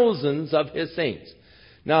 10,000s of his saints.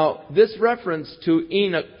 Now, this reference to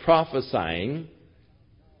Enoch prophesying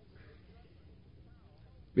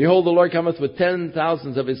behold, the Lord cometh with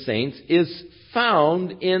 10,000s of his saints, is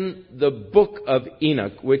found in the book of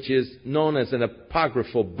Enoch, which is known as an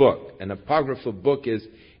apocryphal book. An apocryphal book is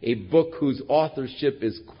a book whose authorship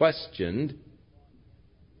is questioned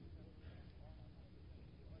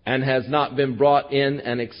and has not been brought in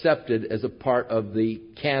and accepted as a part of the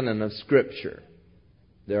canon of Scripture.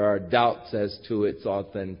 There are doubts as to its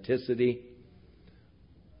authenticity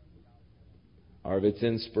or of its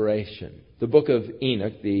inspiration. The book of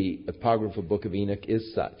Enoch, the apocryphal book of Enoch,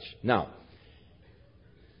 is such. Now,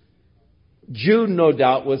 Jude, no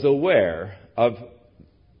doubt, was aware of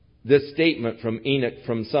this statement from Enoch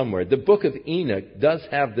from somewhere. The book of Enoch does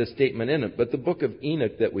have this statement in it, but the book of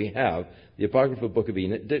Enoch that we have, the apocryphal book of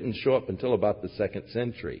Enoch, didn't show up until about the 2nd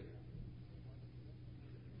century.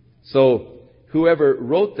 So, whoever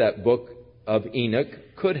wrote that book of Enoch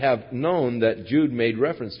could have known that Jude made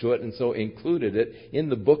reference to it and so included it in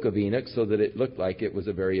the book of Enoch so that it looked like it was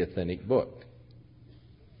a very authentic book.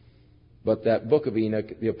 But that book of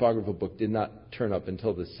Enoch, the apocryphal book, did not turn up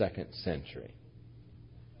until the 2nd century.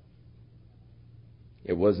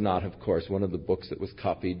 It was not, of course, one of the books that was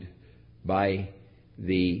copied by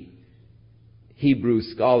the Hebrew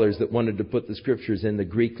scholars that wanted to put the Scriptures in the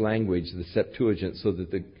Greek language, the Septuagint, so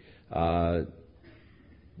that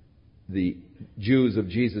the Jews of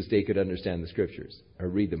Jesus' day could understand the Scriptures or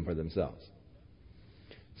read them for themselves.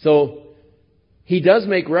 So, he does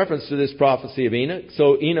make reference to this prophecy of Enoch.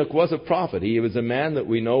 So Enoch was a prophet. He was a man that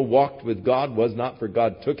we know walked with God, was not, for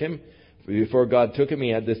God took him. Before God took him, he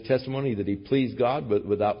had this testimony that he pleased God, but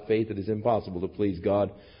without faith it is impossible to please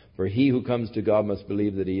God. For he who comes to God must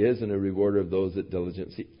believe that he is, and a rewarder of those that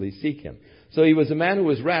diligently seek him. So he was a man who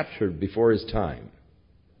was raptured before his time.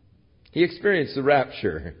 He experienced the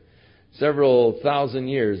rapture several thousand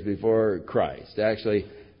years before Christ. Actually,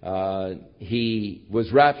 he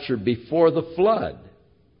was raptured before the flood.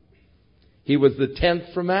 He was the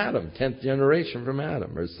 10th from Adam, 10th generation from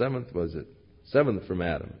Adam, or 7th was it? 7th from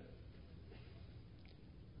Adam.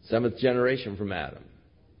 7th generation from Adam.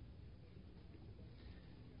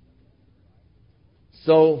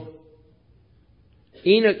 So,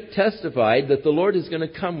 Enoch testified that the Lord is going to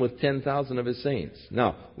come with 10,000 of his saints.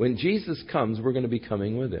 Now, when Jesus comes, we're going to be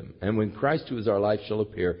coming with him. And when Christ, who is our life, shall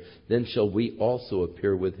appear, then shall we also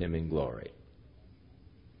appear with him in glory.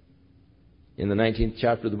 In the 19th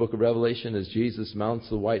chapter of the book of Revelation, as Jesus mounts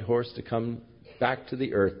the white horse to come back to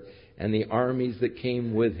the earth, and the armies that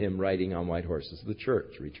came with him riding on white horses, the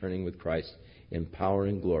church returning with Christ in power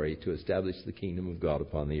and glory to establish the kingdom of God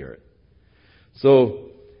upon the earth. So,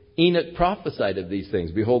 Enoch prophesied of these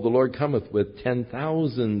things. Behold, the Lord cometh with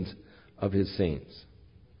 10,000 of his saints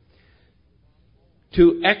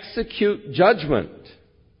to execute judgment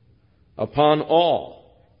upon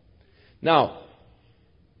all. Now,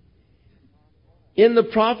 in the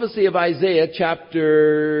prophecy of Isaiah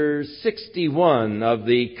chapter 61 of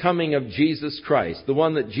the coming of Jesus Christ, the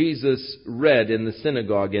one that Jesus read in the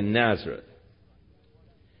synagogue in Nazareth,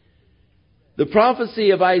 the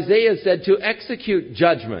prophecy of Isaiah said to execute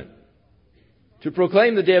judgment, to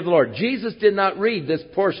proclaim the day of the Lord. Jesus did not read this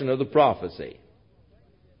portion of the prophecy.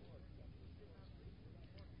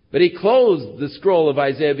 But he closed the scroll of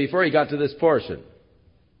Isaiah before he got to this portion.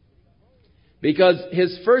 Because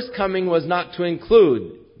his first coming was not to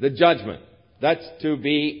include the judgment. That's to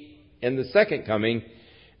be in the second coming.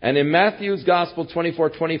 And in Matthew's Gospel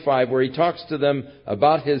 24:25, where he talks to them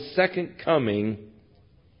about his second coming,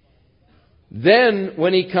 then,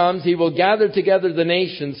 when he comes, he will gather together the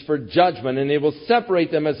nations for judgment, and he will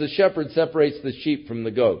separate them as the shepherd separates the sheep from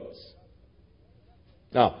the goats.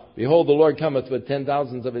 Now, behold, the Lord cometh with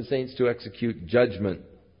 10,000s of his saints to execute judgment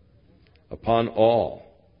upon all,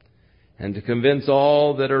 and to convince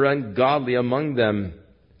all that are ungodly among them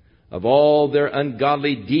of all their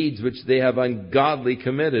ungodly deeds which they have ungodly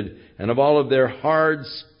committed, and of all of their hard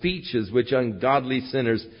speeches which ungodly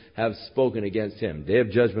sinners have spoken against him. Day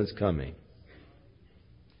of judgment's coming.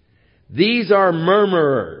 These are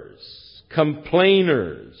murmurers,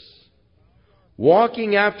 complainers,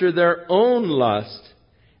 walking after their own lust,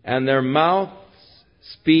 and their mouths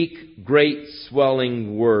speak great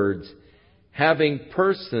swelling words, having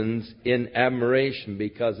persons in admiration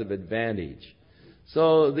because of advantage.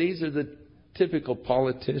 So these are the typical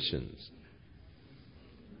politicians.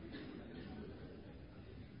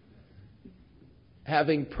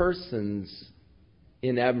 Having persons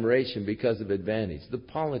in admiration because of advantage. The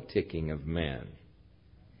politicking of man.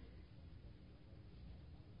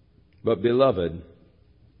 But beloved,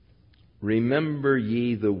 remember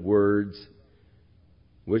ye the words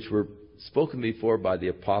which were spoken before by the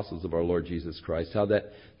apostles of our Lord Jesus Christ, how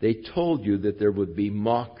that they told you that there would be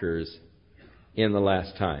mockers in the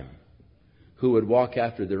last time, who would walk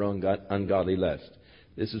after their own ungodly lust.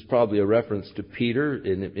 This is probably a reference to Peter.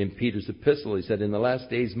 In Peter's epistle, he said, in the last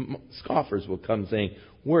days, scoffers will come saying,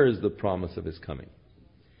 where is the promise of his coming?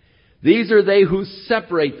 These are they who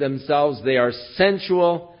separate themselves. They are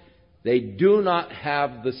sensual. They do not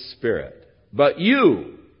have the Spirit. But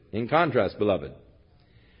you, in contrast, beloved,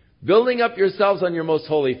 building up yourselves on your most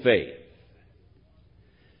holy faith.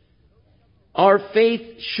 Our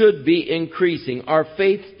faith should be increasing. Our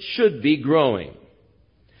faith should be growing.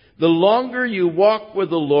 The longer you walk with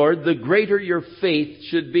the Lord, the greater your faith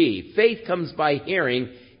should be. Faith comes by hearing,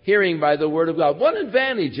 hearing by the Word of God. What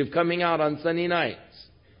advantage of coming out on Sunday nights?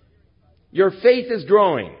 Your faith is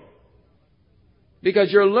growing.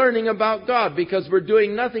 Because you're learning about God. Because we're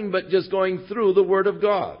doing nothing but just going through the Word of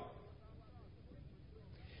God.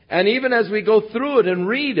 And even as we go through it and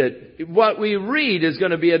read it, what we read is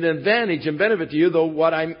going to be an advantage and benefit to you, though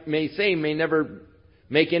what I may say may never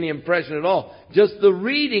make any impression at all. Just the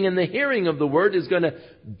reading and the hearing of the Word is going to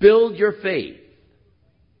build your faith.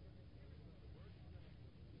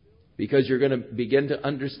 Because you're going to begin to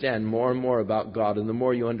understand more and more about God. And the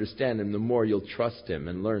more you understand Him, the more you'll trust Him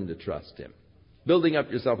and learn to trust Him. Building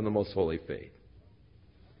up yourself in the most holy faith.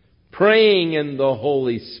 Praying in the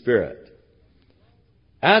Holy Spirit.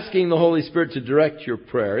 Asking the Holy Spirit to direct your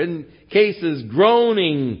prayer. In cases,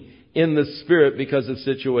 groaning in the Spirit because of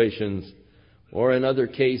situations. Or in other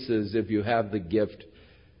cases, if you have the gift,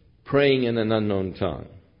 praying in an unknown tongue.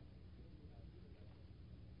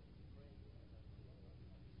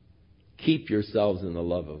 Keep yourselves in the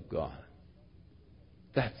love of God.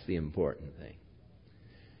 That's the important thing.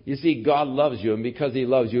 You see, God loves you, and because He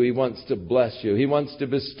loves you, He wants to bless you. He wants to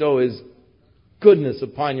bestow His goodness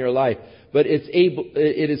upon your life. But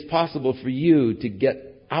it is possible for you to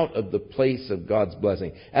get out of the place of God's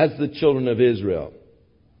blessing. As the children of Israel,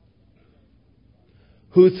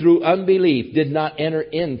 who through unbelief did not enter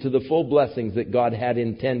into the full blessings that God had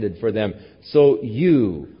intended for them. So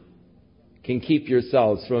you can keep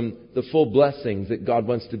yourselves from the full blessings that God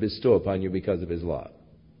wants to bestow upon you because of His love.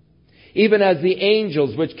 Even as the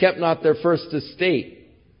angels, which kept not their first estate,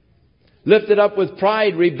 lifted up with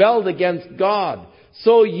pride, rebelled against God.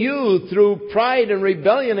 So you, through pride and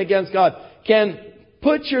rebellion against God, can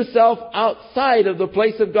put yourself outside of the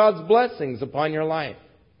place of God's blessings upon your life.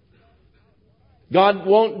 God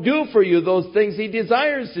won't do for you those things He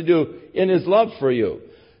desires to do in His love for you.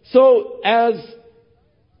 So as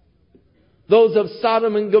those of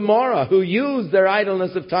Sodom and Gomorrah who used their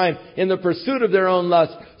idleness of time in the pursuit of their own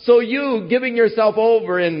lust, so you, giving yourself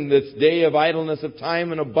over in this day of idleness of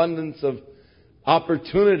time and abundance of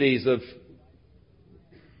opportunities of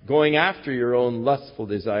going after your own lustful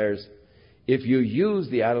desires, if you use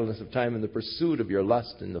the idleness of time in the pursuit of your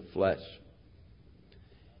lust in the flesh,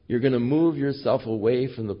 you're going to move yourself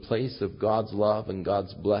away from the place of God's love and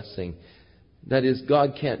God's blessing. That is,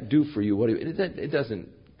 God can't do for you what it doesn't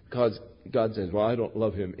cause God says, well, I don't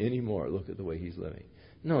love him anymore. Look at the way he's living.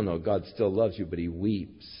 No, God still loves you, but He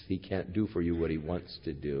weeps. He can't do for you what He wants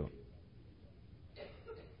to do.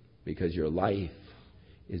 Because your life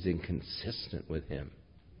is inconsistent with Him.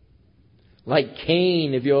 Like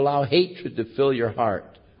Cain, if you allow hatred to fill your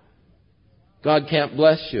heart, God can't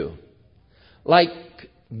bless you. Like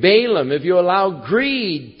Balaam, if you allow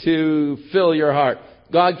greed to fill your heart,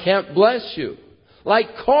 God can't bless you. Like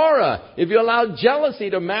Korah, if you allow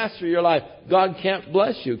jealousy to master your life, God can't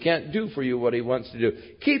bless you, can't do for you what He wants to do.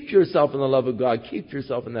 Keep yourself in the love of God. Keep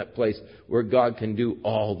yourself in that place where God can do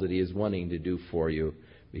all that He is wanting to do for you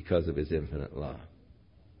because of His infinite love.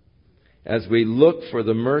 As we look for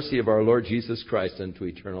the mercy of our Lord Jesus Christ unto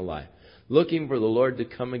eternal life, looking for the Lord to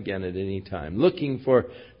come again at any time, looking for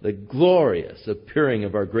the glorious appearing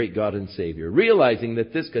of our great God and Savior, realizing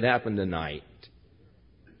that this could happen tonight.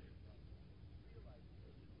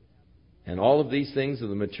 And all of these things of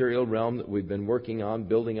the material realm that we've been working on,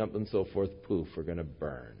 building up and so forth, poof, are going to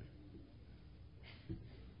burn.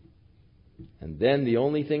 And then the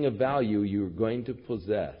only thing of value you're going to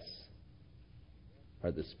possess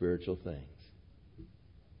are the spiritual things.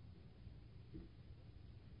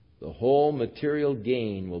 The whole material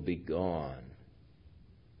gain will be gone.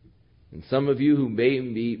 And some of you who may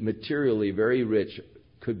be materially very rich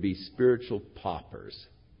could be spiritual paupers.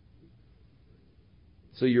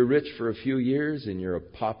 So you're rich for a few years and you're a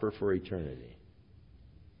pauper for eternity.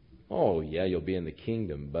 Oh, yeah, you'll be in the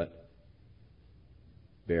kingdom, but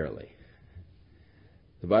barely.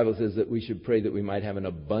 The Bible says that we should pray that we might have an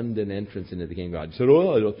abundant entrance into the kingdom of God. You said,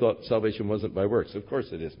 oh, I thought salvation wasn't by works. Of course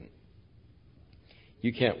it isn't.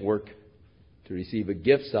 You can't work To receive a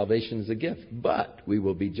gift, salvation is a gift. But we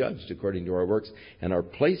will be judged according to our works, and our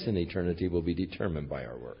place in eternity will be determined by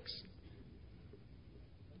our works.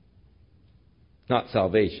 Not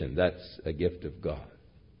salvation, that's a gift of God.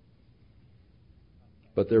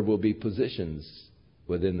 But there will be positions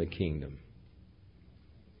within the kingdom.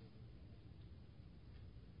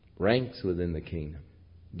 Ranks within the kingdom,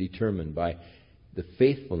 determined by the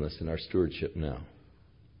faithfulness in our stewardship now.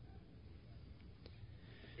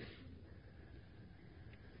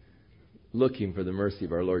 Looking for the mercy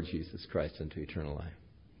of our Lord Jesus Christ unto eternal life.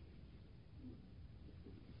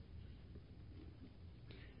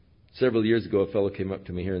 Several years ago, a fellow came up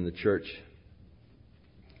to me here in the church.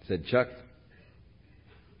 He said, "Chuck,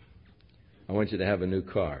 I want you to have a new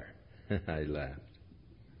car." I laughed.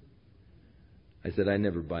 I said, "I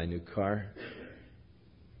never buy a new car.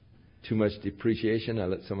 Too much depreciation, I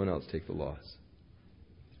let someone else take the loss."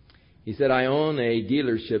 He said, "I own a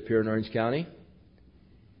dealership here in Orange County,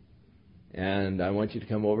 and I want you to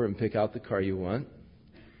come over and pick out the car you want,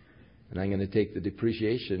 and I'm going to take the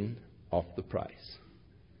depreciation off the price."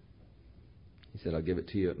 He said, "I'll give it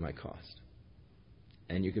to you at my cost.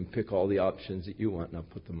 And you can pick all the options that you want, and I'll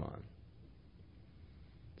put them on."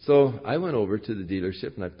 So I went over to the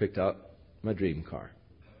dealership, and I picked out my dream car.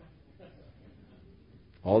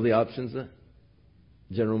 All the options that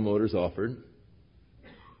General Motors offered.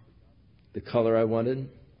 The color I wanted.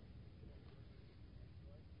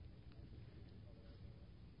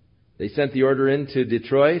 They sent the order into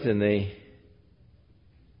Detroit, and they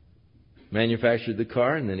manufactured the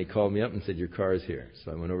car, and then he called me up and said, "Your car is here."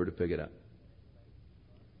 So I went over to pick it up.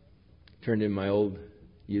 Turned in my old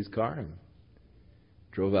used car and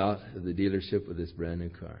drove out of the dealership with this brand new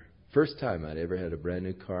car. First time I'd ever had a brand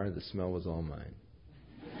new car. The smell was all mine.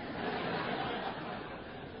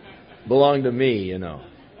 Belonged to me, you know.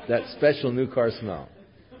 That special new car smell.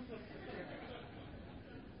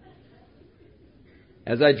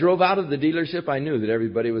 As I drove out of the dealership, I knew that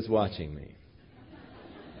everybody was watching me.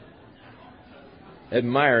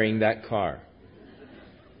 Admiring that car.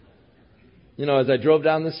 You know, as I drove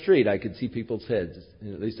down the street, I could see people's heads,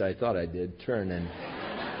 at least I thought I did, turn and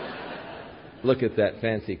look at that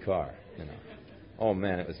fancy car. You know, oh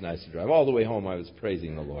man, it was nice to drive. All the way home, I was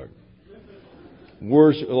praising the Lord.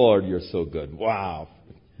 Worship, Lord, you're so good. Wow,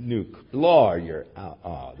 Lord, you're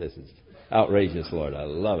this is outrageous, Lord. I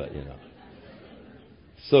love it. You know,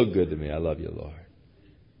 so good to me. I love you, Lord.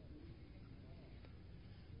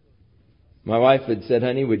 My wife had said,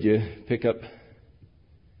 "Honey, would you pick up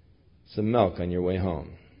some milk on your way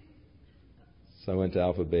home?" So I went to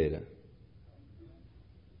Alpha Beta.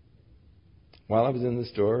 While I was in the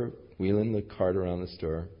store, wheeling the cart around the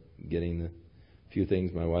store, getting the few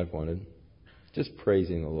things my wife wanted, just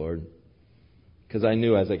praising the Lord. Because I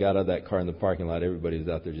knew as I got out of that car in the parking lot, everybody was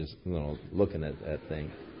out there just looking at that thing.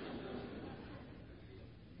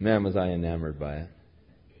 Man, was I enamored by it.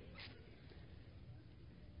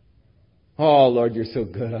 "Oh, Lord, you're so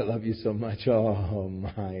good. I love you so much. Oh,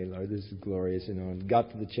 my Lord, this is glorious." You know, and got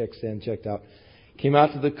to the check stand, checked out. Came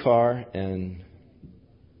out to the car, and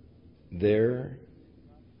there,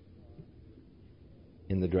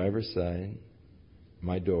 in the driver's side,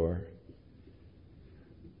 my door,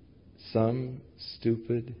 some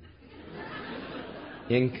stupid,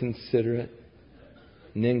 inconsiderate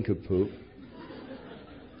nincompoop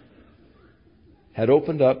had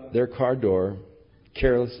opened up their car door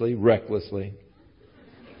carelessly, recklessly,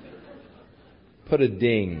 put a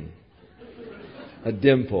ding, a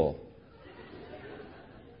dimple.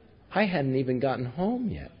 I hadn't even gotten home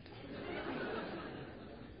yet.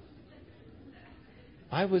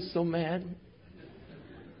 I was so mad.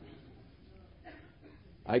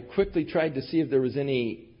 I quickly tried to see if there was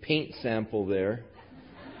any paint sample there.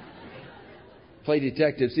 Play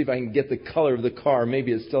detective, see if I can get the color of the car.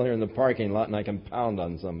 Maybe it's still here in the parking lot and I can pound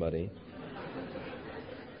on somebody.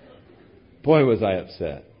 Boy, was I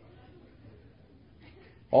upset.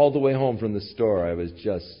 All the way home from the store, I was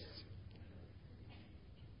just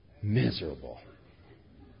miserable.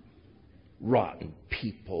 Rotten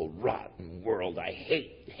people, rotten world. I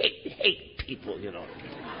hate people, you know.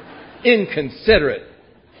 Inconsiderate.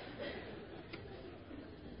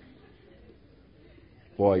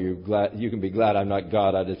 Boy, you can be glad I'm not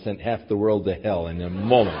God. I'd have sent half the world to hell in a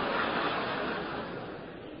moment.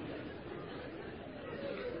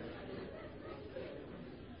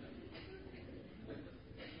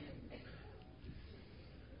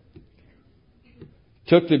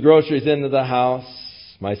 Took the groceries into the house.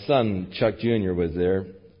 My son, Chuck Jr., was there.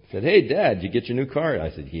 Said, "Hey, Dad, did you get your new car?"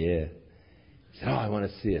 I said, "Yeah." He said, "Oh, I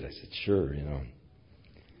want to see it." I said, "Sure, you know."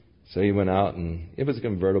 So he went out, and it was a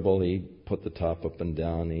convertible. He put the top up and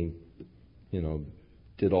down. He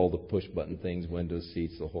did all the push button things, window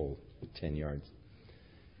seats, the whole 10 yards.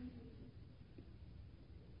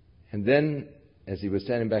 And then, as he was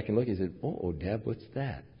standing back and looking, he said, "Oh, Dad, what's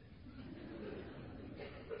that?"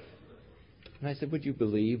 And I said, "Would you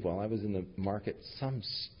believe, while I was in the market, some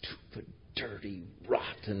stupid, dirty,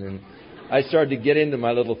 rotten..." And I started to get into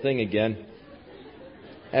my little thing again.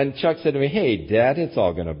 And Chuck said to me, "Hey, Dad, it's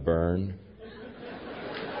all going to burn."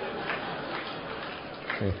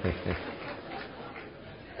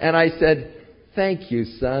 And I said, "Thank you,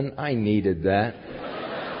 son. I needed that."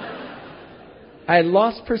 I had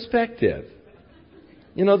lost perspective.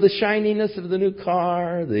 The shininess of the new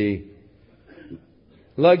car, the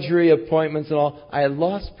luxury appointments and all. I had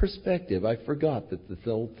lost perspective. I forgot that the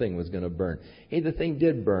whole thing was going to burn. Hey, the thing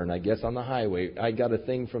did burn, I guess, on the highway. I got a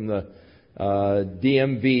thing from the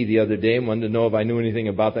DMV the other day and wanted to know if I knew anything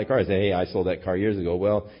about that car. I said, "Hey, I sold that car years ago."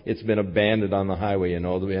 "Well, it's been abandoned on the highway,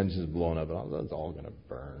 the engine's blown up." It's all going to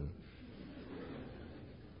burn.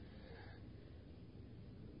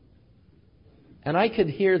 And I could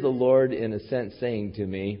hear the Lord, in a sense, saying to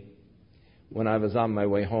me, when I was on my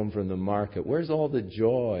way home from the market, "Where's all the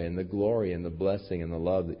joy and the glory and the blessing and the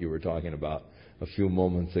love that you were talking about a few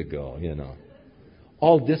moments ago,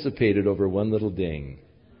 All dissipated over one little ding.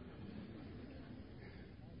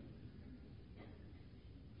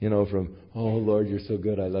 From, 'Oh, Lord, you're so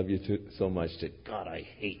good, I love you too, so much,' to, 'God, I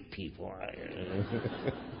hate people.'"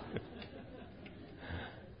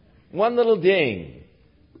 One little ding.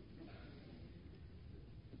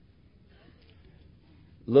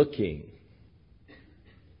 Looking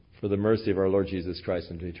for the mercy of our Lord Jesus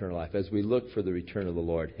Christ into eternal life. As we look for the return of the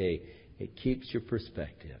Lord, hey, it keeps your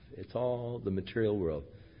perspective. It's all the material world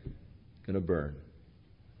going to burn.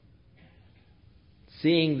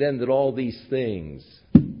 Seeing then that all these things,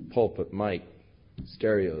 pulpit, mic,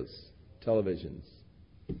 stereos, televisions,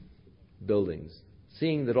 buildings,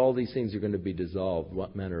 seeing that all these things are going to be dissolved,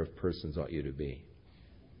 what manner of persons ought you to be?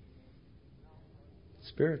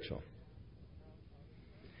 Spiritual.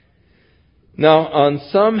 Now, on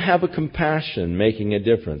some have a compassion, making a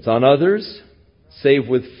difference. On others, save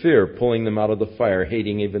with fear, pulling them out of the fire,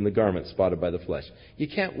 hating even the garment spotted by the flesh. You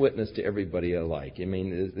can't witness to everybody alike.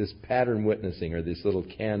 This pattern witnessing, or this little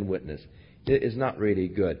canned witness, is not really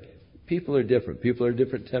good. People are different. People are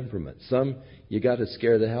different temperaments. Some, you got to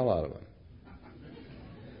scare the hell out of them.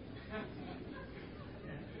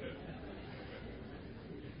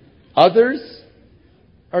 Others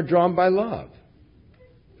are drawn by love.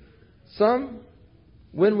 Some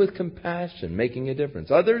win with compassion, making a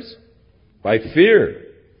difference. Others, by fear,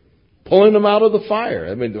 pulling them out of the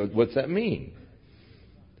fire. What's that mean?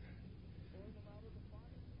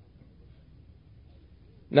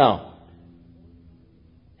 Now,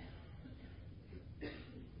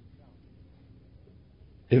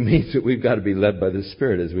 it means that we've got to be led by the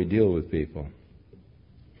Spirit as we deal with people.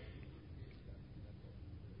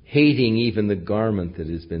 Hating even the garment that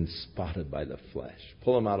has been spotted by the flesh.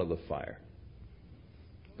 Pull them out of the fire.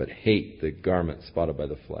 But hate the garment spotted by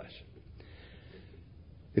the flesh.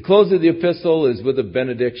 The close of the epistle is with a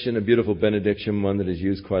benediction, a beautiful benediction, one that is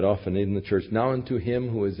used quite often in the church. "Now unto him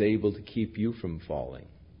who is able to keep you from falling,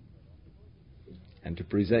 and to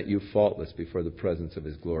present you faultless before the presence of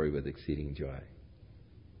his glory with exceeding joy."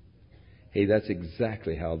 Hey, that's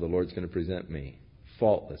exactly how the Lord's going to present me.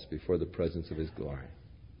 Faultless before the presence of his glory.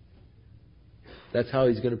 That's how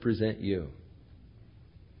he's going to present you.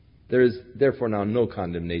 There is therefore now no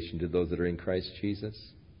condemnation to those that are in Christ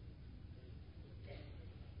Jesus.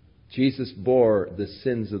 Jesus bore the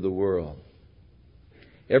sins of the world.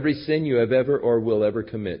 Every sin you have ever or will ever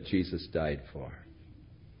commit, Jesus died for.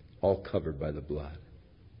 All covered by the blood.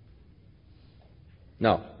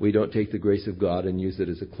 Now, we don't take the grace of God and use it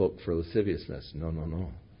as a cloak for lasciviousness. No, no, no.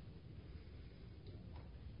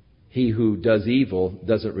 He who does evil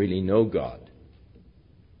doesn't really know God.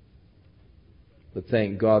 But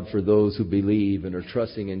thank God for those who believe and are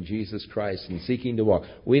trusting in Jesus Christ and seeking to walk.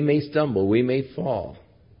 We may stumble, we may fall.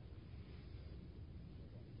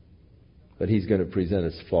 But he's going to present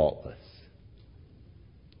us faultless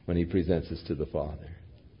when he presents us to the Father.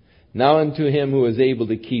 Now unto him who is able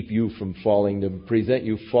to keep you from falling, to present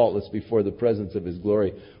you faultless before the presence of his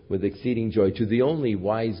glory with exceeding joy, to the only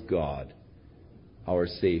wise God, our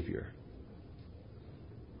Savior.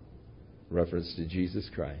 Reference to Jesus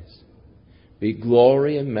Christ. Be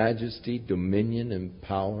glory and majesty, dominion and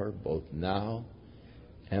power, both now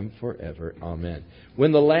and forever. Amen.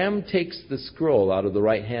 When the Lamb takes the scroll out of the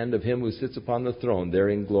right hand of him who sits upon the throne, there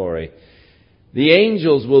in glory, the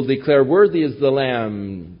angels will declare, "Worthy is the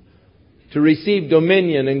Lamb to receive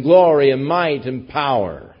dominion and glory and might and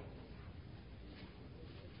power."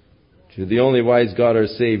 To the only wise God our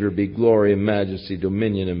Savior be glory and majesty,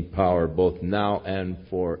 dominion and power, both now and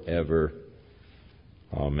forever.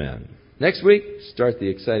 Amen. Next week, start the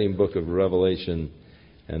exciting book of Revelation,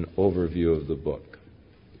 an overview of the book.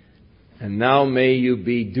 And now may you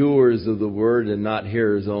be doers of the word and not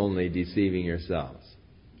hearers only, deceiving yourselves.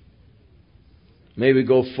 May we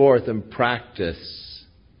go forth and practice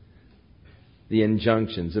the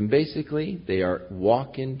injunctions. And basically, they are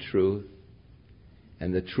walk in truth.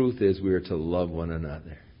 And the truth is we are to love one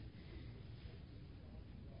another.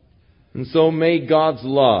 And so may God's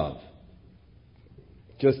love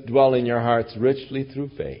just dwell in your hearts richly through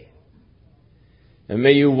faith. And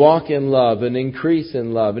may you walk in love and increase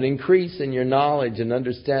in your knowledge and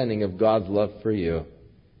understanding of God's love for you.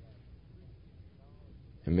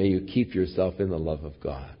 And may you keep yourself in the love of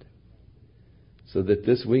God. So that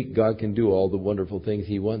this week God can do all the wonderful things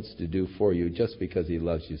He wants to do for you just because He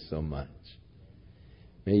loves you so much.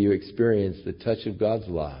 May you experience the touch of God's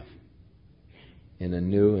love in a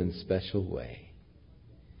new and special way.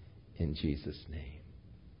 In Jesus' name.